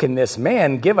 how can this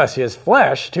man give us his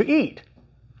flesh to eat?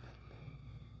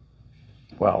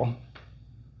 Well,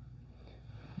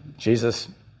 Jesus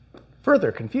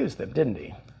further confused them, didn't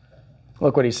he?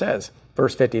 Look what he says.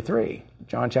 Verse 53,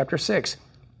 John chapter 6.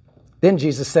 Then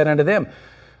Jesus said unto them,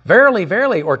 verily,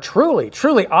 verily, or truly,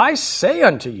 truly, I say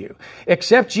unto you,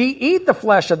 except ye eat the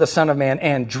flesh of the Son of Man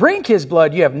and drink his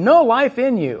blood, you have no life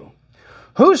in you.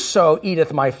 Whoso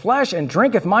eateth my flesh and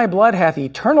drinketh my blood hath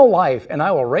eternal life, and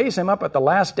I will raise him up at the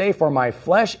last day, for my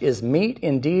flesh is meat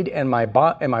indeed, and my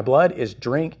blood is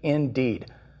drink indeed.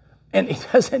 And he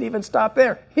doesn't even stop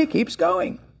there. He keeps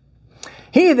going.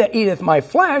 He that eateth my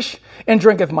flesh and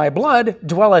drinketh my blood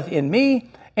dwelleth in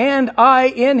me, and I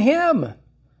in him.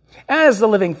 As the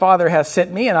living Father hath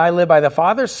sent me, and I live by the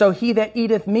Father, so he that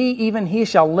eateth me, even he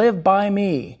shall live by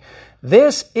me.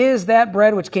 This is that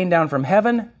bread which came down from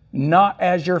heaven, not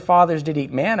as your fathers did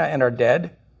eat manna and are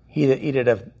dead. He that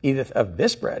eateth of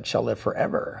this bread shall live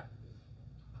forever.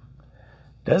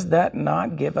 Does that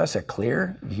not give us a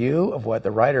clear view of what the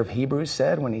writer of Hebrews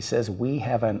said when he says, we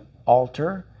have an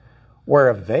altar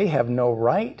whereof they have no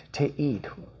right to eat,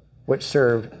 which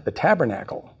served the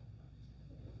tabernacle?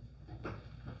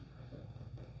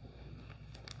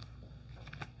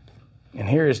 And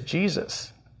here is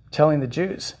Jesus telling the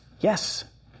Jews, yes,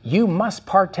 you must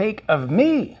partake of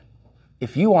me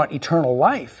if you want eternal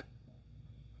life.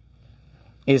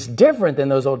 It's different than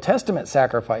those Old Testament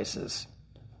sacrifices.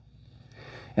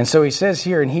 And so he says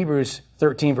here in Hebrews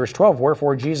 13, verse 12,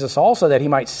 wherefore Jesus also, that he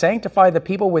might sanctify the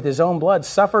people with his own blood,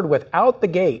 suffered without the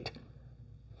gate.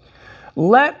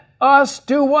 Let us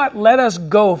do what? Let us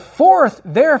go forth,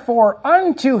 therefore,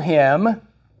 unto him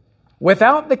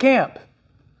without the camp,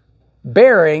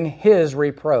 bearing his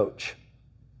reproach.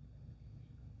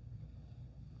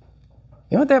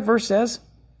 You know what that verse says?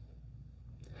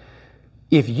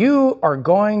 If you are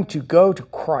going to go to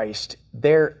Christ,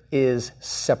 there is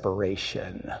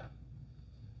separation.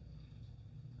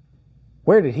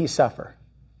 Where did he suffer?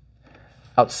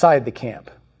 Outside the camp.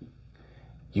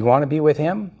 You want to be with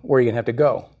him? Where are you going to have to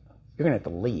go? You're going to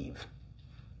have to leave.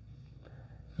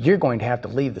 You're going to have to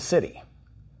leave the city.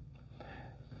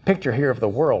 Picture here of the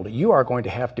world. You are going to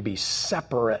have to be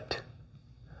separate.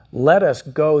 Let us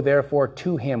go, therefore,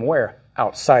 to him. Where?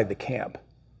 Outside the camp.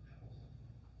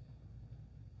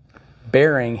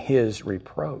 Bearing his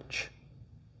reproach.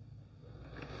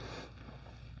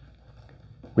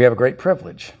 We have a great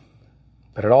privilege,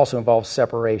 but it also involves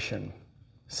separation.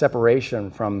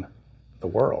 Separation from the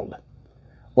world.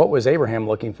 What was Abraham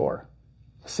looking for?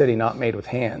 A city not made with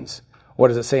hands. What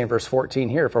does it say in verse 14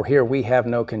 here? For here we have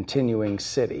no continuing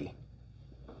city,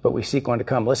 but we seek one to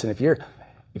come. Listen, if you're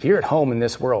at home in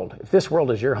this world, if this world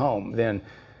is your home, then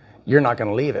you're not going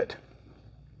to leave it.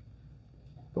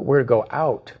 But we're to go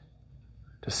out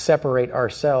to separate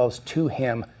ourselves to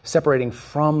him, separating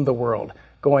from the world,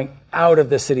 going out of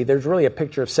the city. There's really a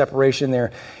picture of separation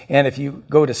there. And if you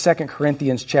go to 2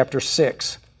 Corinthians chapter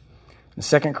 6, in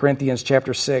 2 Corinthians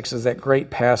chapter 6 is that great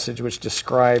passage which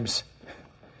describes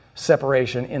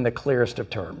separation in the clearest of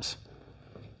terms.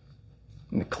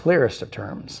 In the clearest of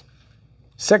terms.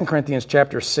 2 Corinthians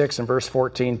chapter 6 and verse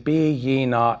 14, be ye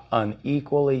not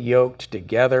unequally yoked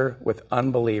together with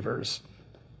unbelievers.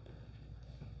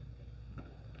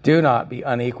 Do not be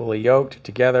unequally yoked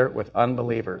together with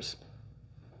unbelievers.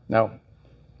 Now,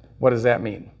 what does that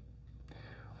mean?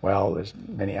 Well, there's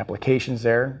many applications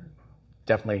there.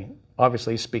 Definitely,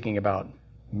 obviously, speaking about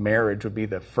marriage would be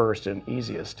the first and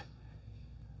easiest.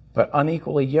 But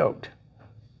unequally yoked.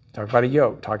 Talking about a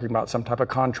yoke, talking about some type of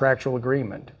contractual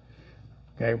agreement.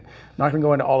 Okay, I'm not going to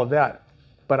go into all of that,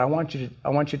 but I want you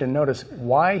to notice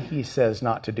why he says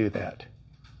not to do that.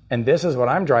 And this is what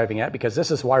I'm driving at, because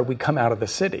this is why we come out of the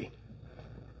city.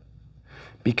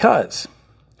 Because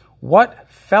what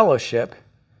fellowship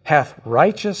hath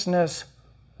righteousness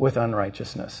with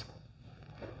unrighteousness?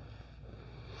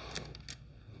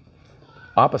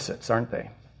 Opposites, aren't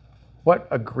they? What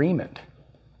agreement?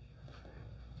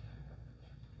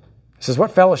 It says,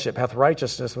 what fellowship hath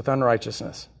righteousness with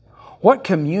unrighteousness? What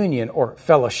communion or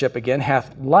fellowship, again,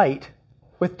 hath light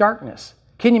with darkness?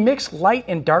 Can you mix light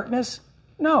and darkness?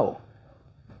 No.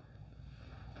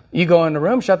 You go in the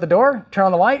room, shut the door, turn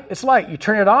on the light, it's light. You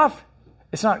turn it off,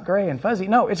 it's not gray and fuzzy.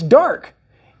 No, it's dark.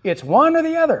 It's one or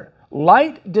the other.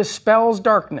 Light dispels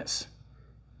darkness.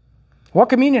 What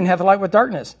communion hath light with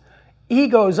darkness? He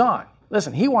goes on.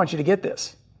 Listen, he wants you to get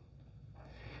this.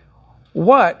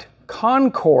 What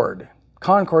concord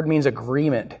means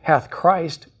agreement, hath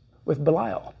Christ with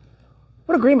Belial?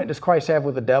 What agreement does Christ have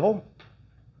with the devil?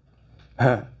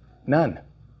 None.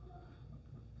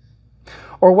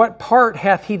 Or what part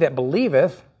hath he that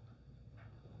believeth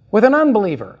with an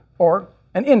unbeliever, or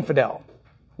an infidel,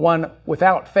 one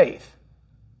without faith?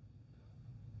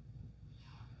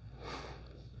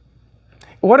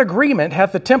 What agreement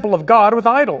hath the temple of God with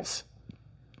idols?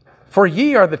 For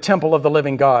ye are the temple of the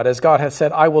living God, as God hath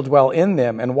said, I will dwell in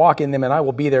them and walk in them, and I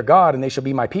will be their God, and they shall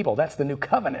be my people. That's the new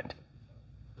covenant.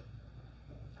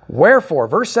 Wherefore,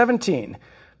 verse 17,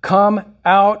 come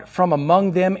out from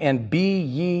among them and be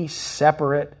ye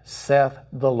separate, saith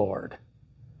the Lord.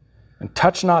 And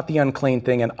touch not the unclean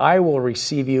thing, and I will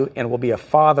receive you, and will be a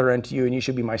father unto you, and you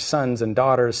shall be my sons and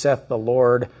daughters, saith the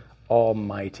Lord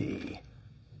Almighty.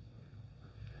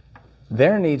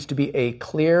 There needs to be a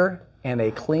clear and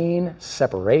a clean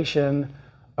separation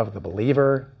of the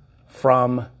believer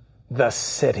from the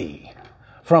city,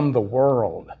 from the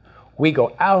world. We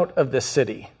go out of the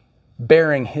city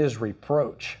bearing his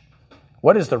reproach.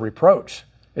 What is the reproach?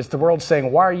 It's the world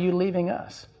saying, why are you leaving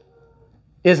us?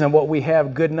 Isn't what we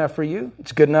have good enough for you?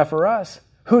 It's good enough for us.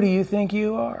 Who do you think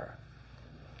you are?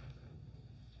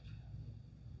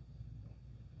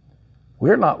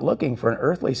 We're not looking for an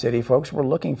earthly city, folks. We're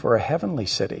looking for a heavenly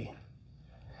city.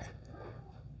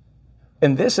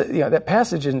 And this, that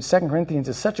passage in 2 Corinthians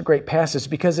is such a great passage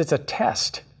because it's a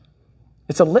test.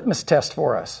 It's a litmus test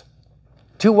for us.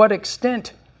 To what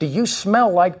extent do you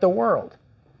smell like the world?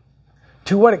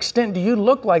 To what extent do you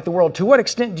look like the world? To what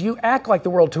extent do you act like the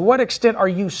world? To what extent are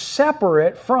you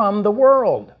separate from the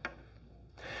world?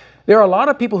 There are a lot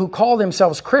of people who call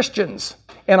themselves Christians,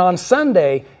 and on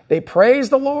Sunday, they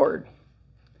praise the Lord.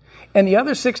 And the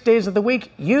other 6 days of the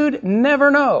week, you'd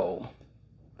never know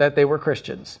that they were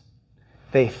Christians.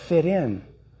 They fit in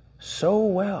so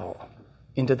well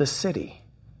into the city.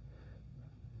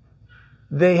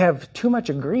 They have too much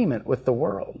agreement with the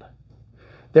world.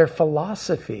 Their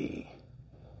philosophy,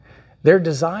 their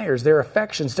desires, their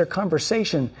affections, their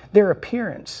conversation, their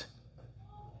appearance,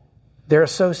 their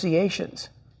associations,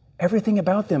 everything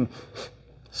about them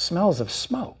smells of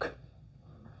smoke.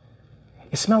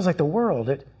 It smells like the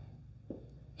world.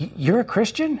 You're a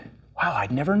Christian? Wow,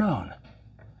 I'd never known.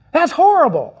 That's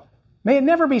horrible. May it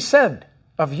never be said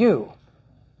of you,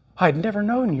 I'd never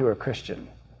known you were a Christian.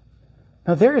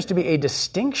 Now, there is to be a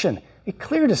distinction, a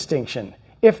clear distinction.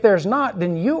 If there's not,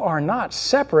 then you are not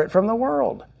separate from the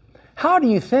world. How do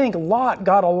you think Lot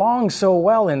got along so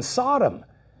well in Sodom?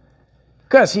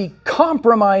 Because he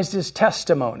compromised his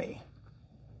testimony.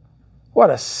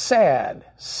 What a sad,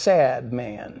 sad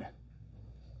man.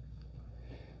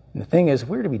 And the thing is,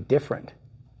 we're to be different.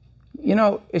 You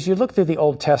know, as you look through the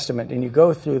Old Testament and you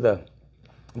go through the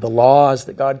laws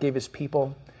that God gave his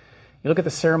people, you look at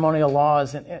the ceremonial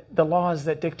laws and the laws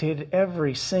that dictated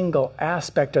every single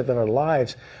aspect of their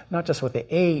lives, not just what they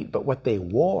ate, but what they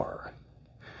wore,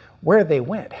 where they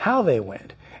went, how they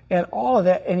went, and all of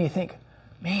that. And you think,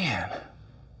 man,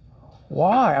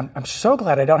 why? I'm so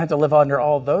glad I don't have to live under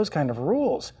all those kind of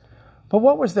rules. But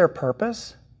what was their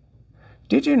purpose?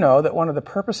 Did you know that one of the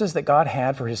purposes that God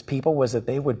had for his people was that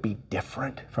they would be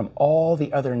different from all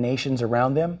the other nations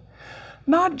around them?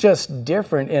 Not just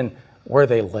different in where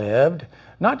they lived,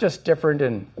 not just different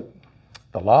in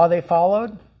the law they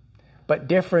followed, but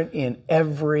different in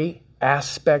every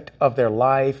aspect of their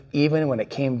life, even when it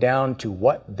came down to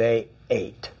what they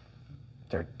ate,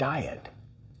 their diet.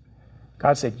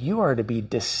 God said, you are to be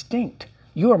distinct.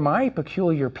 You are my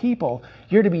peculiar people.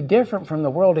 You're to be different from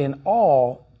the world in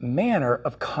all manner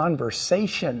of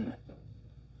conversation.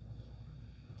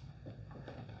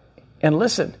 And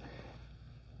listen,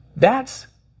 that's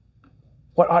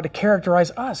what ought to characterize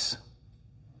us.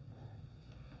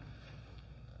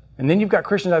 And then you've got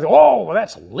Christians that say, oh, well,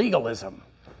 that's legalism.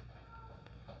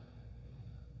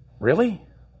 Really?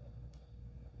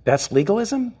 That's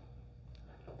legalism?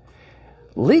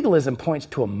 Legalism points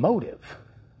to a motive.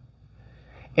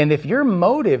 And if your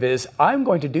motive is, I'm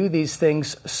going to do these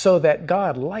things so that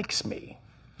God likes me,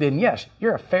 then yes,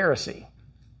 you're a Pharisee.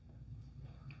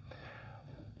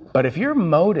 But if your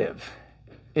motive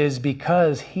is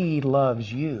because he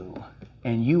loves you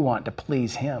and you want to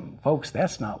please him, folks,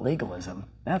 that's not legalism.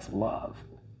 That's love.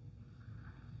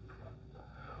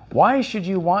 Why should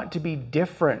you want to be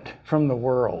different from the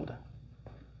world?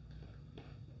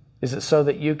 Is it so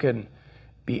that you can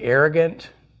be arrogant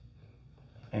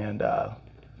and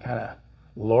kind of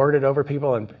lord it over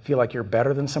people and feel like you're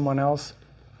better than someone else?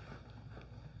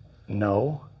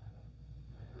 No.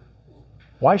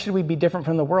 Why should we be different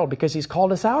from the world? Because he's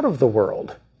called us out of the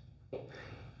world.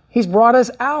 He's brought us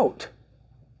out.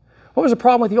 What was the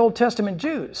problem with the Old Testament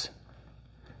Jews?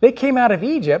 They came out of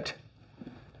Egypt,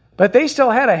 but they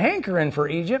still had a hankering for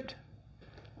Egypt.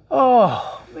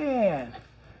 Oh, man.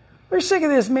 We're sick of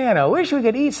this manna. I wish we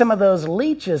could eat some of those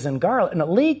leeks and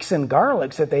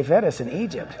garlics that they fed us in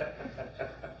Egypt.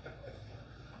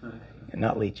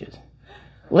 Not leeches.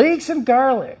 Leeks and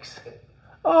garlics.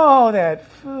 Oh, that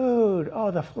food.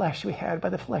 Oh, the flesh we had by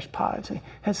the flesh pots. We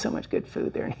had so much good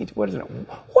food there in Egypt.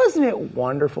 Wasn't it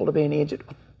wonderful to be in Egypt?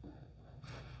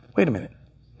 Wait a minute.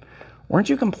 Weren't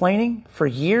you complaining for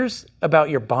years about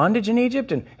your bondage in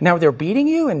Egypt? And now they're beating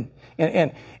you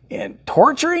and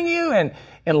torturing you and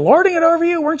lording it over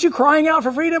you? Weren't you crying out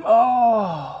for freedom?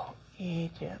 Oh,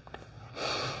 Egypt.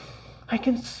 I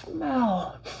can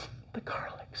smell the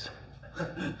garlics.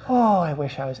 Oh, I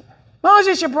wish I was...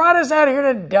 Moses, you brought us out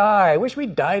here to die. I wish we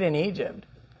died in Egypt.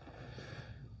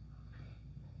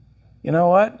 You know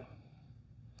what?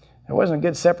 There wasn't a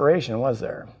good separation, was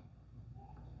there?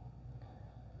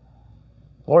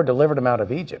 The Lord delivered them out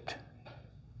of Egypt.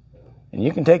 And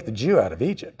you can take the Jew out of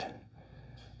Egypt.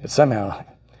 But somehow,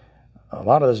 a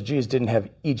lot of those Jews didn't have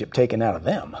Egypt taken out of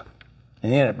them.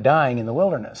 And they ended up dying in the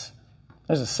wilderness.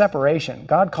 There's a separation.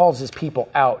 God calls his people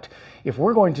out. If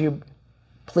we're going to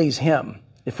please him,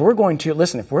 if we're going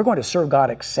to serve God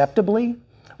acceptably,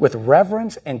 with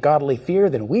reverence and godly fear,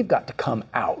 then we've got to come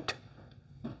out.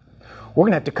 We're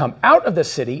going to have to come out of the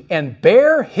city and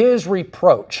bear his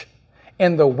reproach.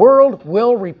 And the world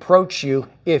will reproach you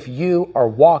if you are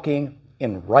walking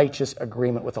in righteous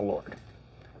agreement with the Lord.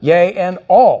 Yea, and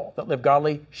all that live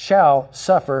godly shall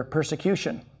suffer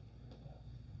persecution.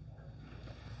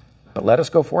 But let us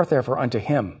go forth therefore unto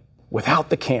him without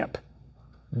the camp,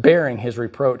 bearing his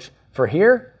reproach. For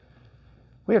here,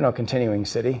 we have no continuing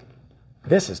city.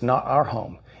 This is not our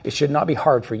home. It should not be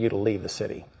hard for you to leave the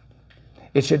city.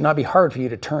 It should not be hard for you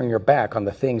to turn your back on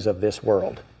the things of this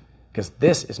world, because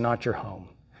this is not your home.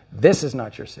 This is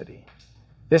not your city.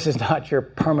 This is not your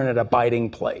permanent abiding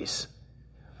place.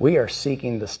 We are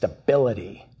seeking the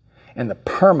stability and the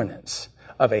permanence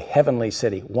of a heavenly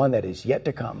city, one that is yet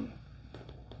to come.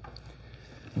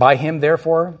 By him,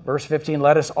 therefore, verse 15,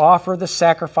 let us offer the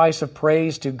sacrifice of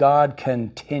praise to God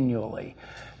continually.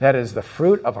 That is the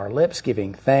fruit of our lips,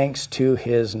 giving thanks to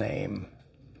his name.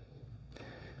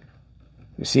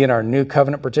 You see, in our new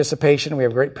covenant participation, we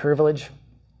have great privilege.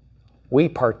 We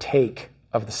partake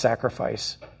of the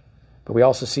sacrifice, but we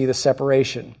also see the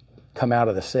separation come out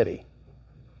of the city.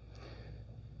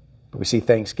 But we see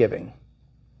thanksgiving.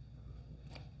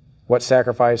 What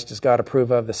sacrifice does God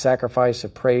approve of? The sacrifice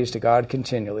of praise to God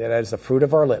continually. That is the fruit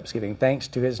of our lips, giving thanks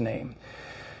to his name.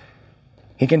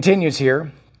 He continues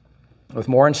here with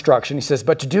more instruction. He says,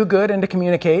 but to do good and to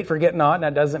communicate, forget not. And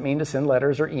that doesn't mean to send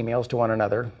letters or emails to one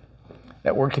another.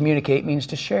 That word communicate means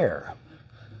to share.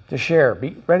 To share,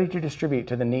 be ready to distribute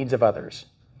to the needs of others.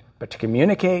 But to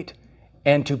communicate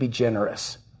and to be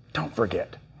generous. Don't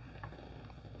forget.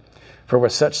 For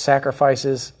with such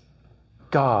sacrifices,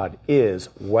 God is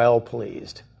well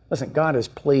pleased. Listen, God is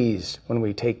pleased when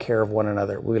we take care of one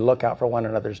another. We look out for one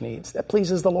another's needs. That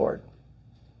pleases the Lord.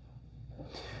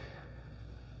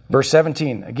 Verse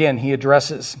 17, again, he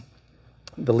addresses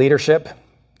the leadership.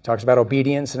 He talks about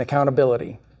obedience and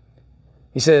accountability.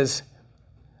 He says,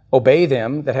 obey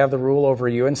them that have the rule over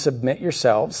you and submit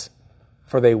yourselves,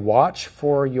 for they watch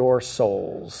for your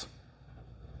souls.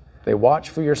 They watch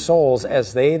for your souls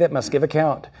as they that must give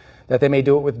account, that they may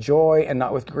do it with joy and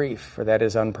not with grief, for that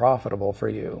is unprofitable for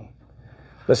you.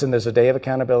 Listen, there's a day of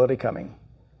accountability coming.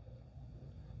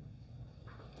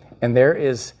 And there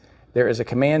is a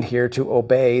command here to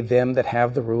obey them that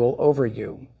have the rule over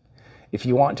you. If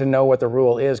you want to know what the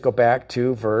rule is, go back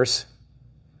to verse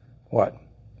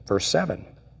 7.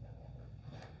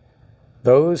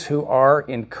 Those who are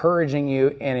encouraging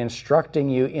you and instructing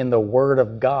you in the Word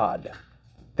of God.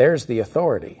 There's the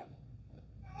authority.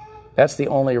 That's the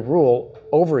only rule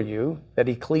over you that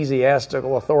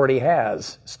ecclesiastical authority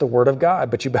has. It's the Word of God,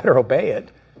 but you better obey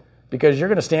it, because you're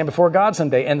going to stand before God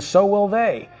someday, and so will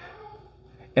they.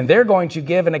 And they're going to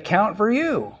give an account for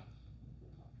you.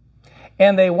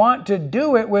 And they want to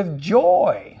do it with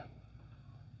joy.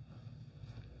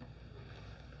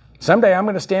 Someday I'm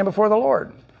going to stand before the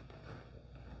Lord.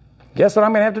 Guess what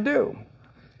I'm going to have to do?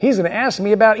 He's going to ask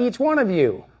me about each one of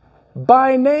you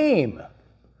by name.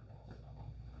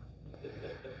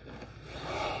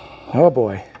 Oh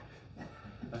boy.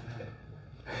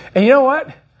 And you know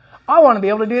what? I want to be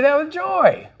able to do that with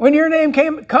joy. When your name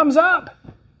comes up.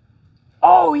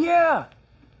 Oh, yeah.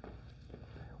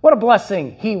 What a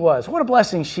blessing he was. What a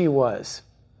blessing she was.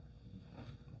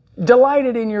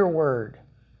 Delighted in your word.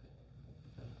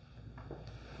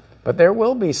 But there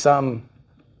will be some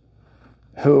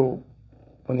who,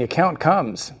 when the account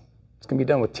comes, it's going to be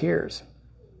done with tears.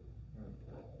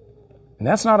 And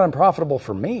that's not unprofitable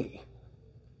for me.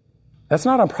 That's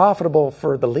not unprofitable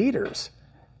for the leaders.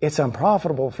 It's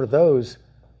unprofitable for those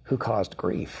who caused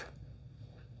grief.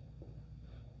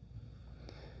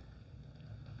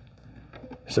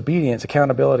 There's obedience,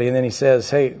 accountability, and then he says,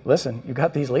 hey, listen, you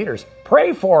got these leaders.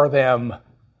 Pray for them.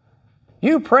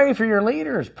 You pray for your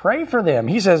leaders. Pray for them.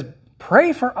 He says,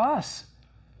 pray for us.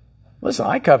 Listen,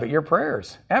 I covet your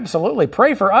prayers. Absolutely.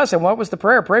 Pray for us. And what was the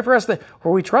prayer? Pray for us that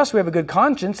where we trust we have a good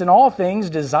conscience in all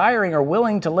things, desiring or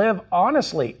willing to live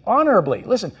honestly, honorably.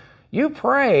 Listen, you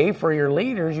pray for your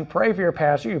leaders. You pray for your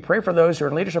pastor. You pray for those who are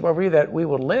in leadership over you that we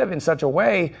will live in such a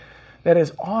way that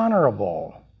is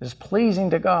honorable, is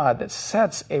pleasing to God, that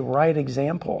sets a right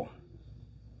example.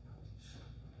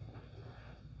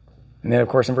 And then, of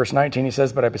course, in verse 19, he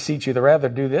says, but I beseech you the rather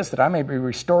do this, that I may be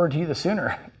restored to you the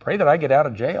sooner. Pray that I get out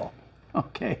of jail.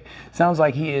 Okay, sounds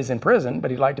like he is in prison,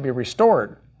 but he'd like to be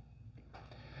restored.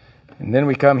 And then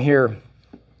we come here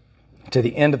to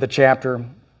the end of the chapter,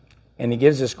 and he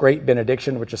gives this great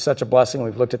benediction, which is such a blessing.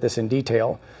 We've looked at this in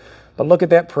detail. But look at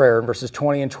that prayer in verses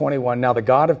 20 and 21. Now the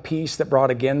God of peace that brought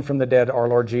again from the dead our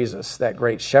Lord Jesus, that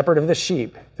great shepherd of the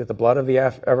sheep, through the blood of the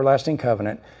everlasting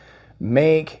covenant,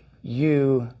 make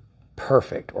you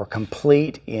perfect or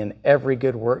complete in every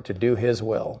good work to do his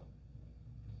will,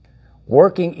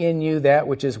 working in you that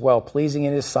which is well-pleasing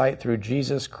in his sight through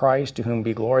Jesus Christ, to whom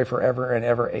be glory forever and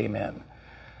ever. Amen.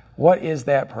 What is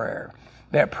that prayer?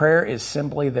 That prayer is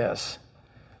simply this,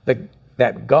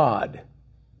 that God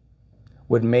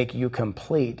would make you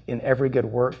complete in every good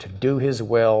work to do his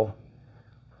will,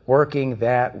 working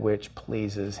that which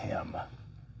pleases him.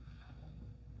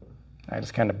 I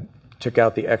just kind of took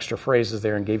out the extra phrases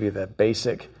there and gave you the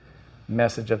basic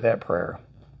message of that prayer.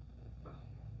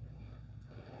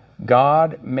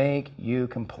 God make you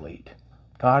complete.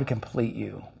 God complete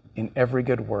you in every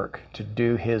good work to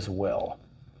do his will,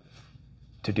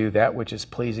 to do that which is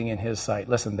pleasing in his sight.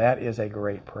 Listen, that is a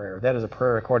great prayer. That is a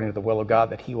prayer according to the will of God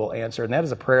that he will answer. And that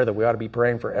is a prayer that we ought to be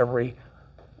praying for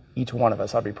each one of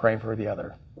us ought to be praying for the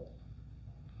other.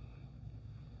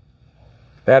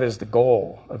 That is the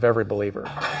goal of every believer.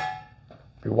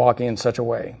 We walk in such a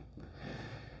way.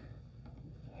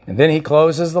 And then he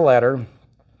closes the letter.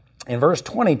 And verse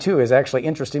 22 is actually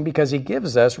interesting because he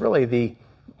gives us really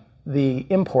the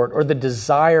import or the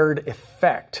desired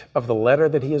effect of the letter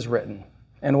that he has written.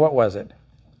 And what was it?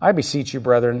 I beseech you,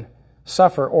 brethren,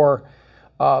 suffer or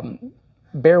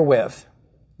bear with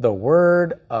the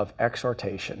word of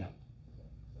exhortation.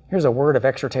 Here's a word of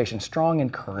exhortation, strong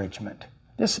encouragement.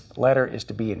 This letter is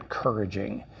to be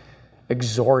encouraging,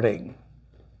 exhorting.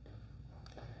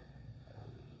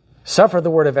 Suffer the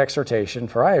word of exhortation,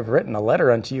 for I have written a letter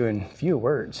unto you in few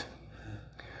words.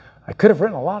 I could have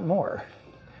written a lot more.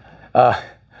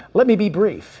 Let me be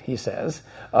brief, he says.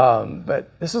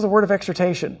 But this is a word of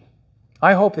exhortation.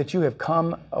 I hope that you have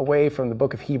come away from the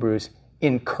book of Hebrews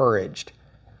encouraged,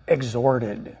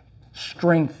 exhorted,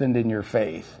 strengthened in your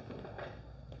faith,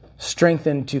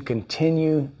 strengthened to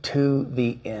continue to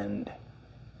the end.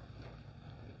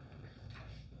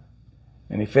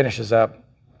 And he finishes up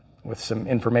with some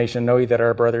information. Know ye that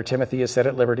our brother Timothy is set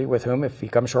at liberty, with whom, if he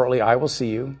come shortly, I will see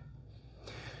you.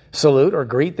 Salute or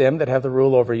greet them that have the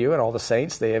rule over you, and all the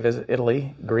saints, they of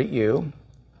Italy, greet you.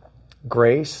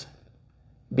 Grace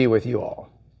be with you all.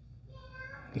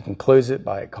 He concludes it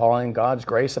by calling God's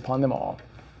grace upon them all.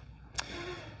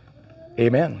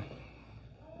 Amen.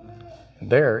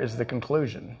 There is the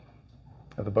conclusion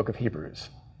of the book of Hebrews.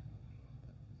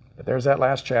 But there's that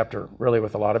last chapter, really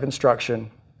with a lot of instruction,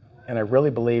 and I really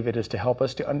believe it is to help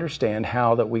us to understand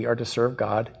how that we are to serve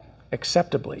God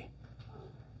acceptably,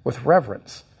 with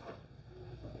reverence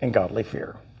and godly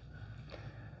fear.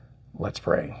 Let's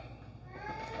pray.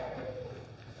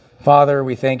 Father,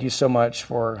 we thank you so much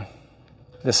for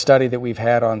this study that we've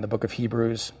had on the book of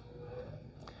Hebrews.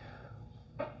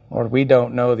 Lord, we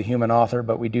don't know the human author,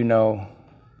 but we do know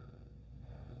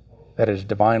that it is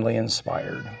divinely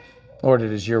inspired. Lord,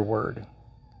 it is your word,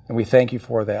 and we thank you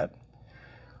for that.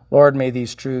 Lord, may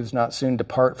these truths not soon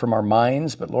depart from our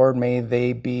minds, but Lord, may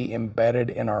they be embedded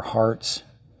in our hearts.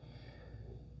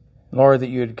 Lord, that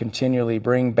you would continually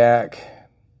bring back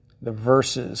the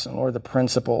verses and, Lord, the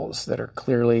principles that are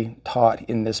clearly taught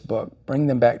in this book. Bring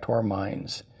them back to our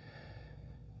minds.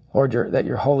 Lord, that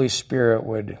your Holy Spirit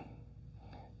would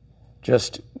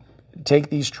just take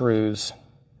these truths,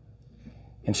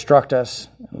 instruct us.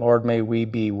 Lord, may we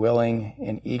be willing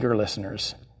and eager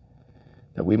listeners,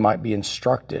 that we might be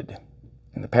instructed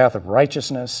in the path of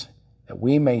righteousness, that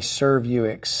we may serve you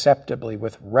acceptably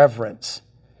with reverence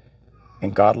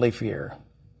and godly fear.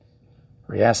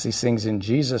 We ask these things in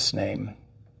Jesus' name.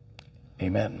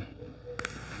 Amen.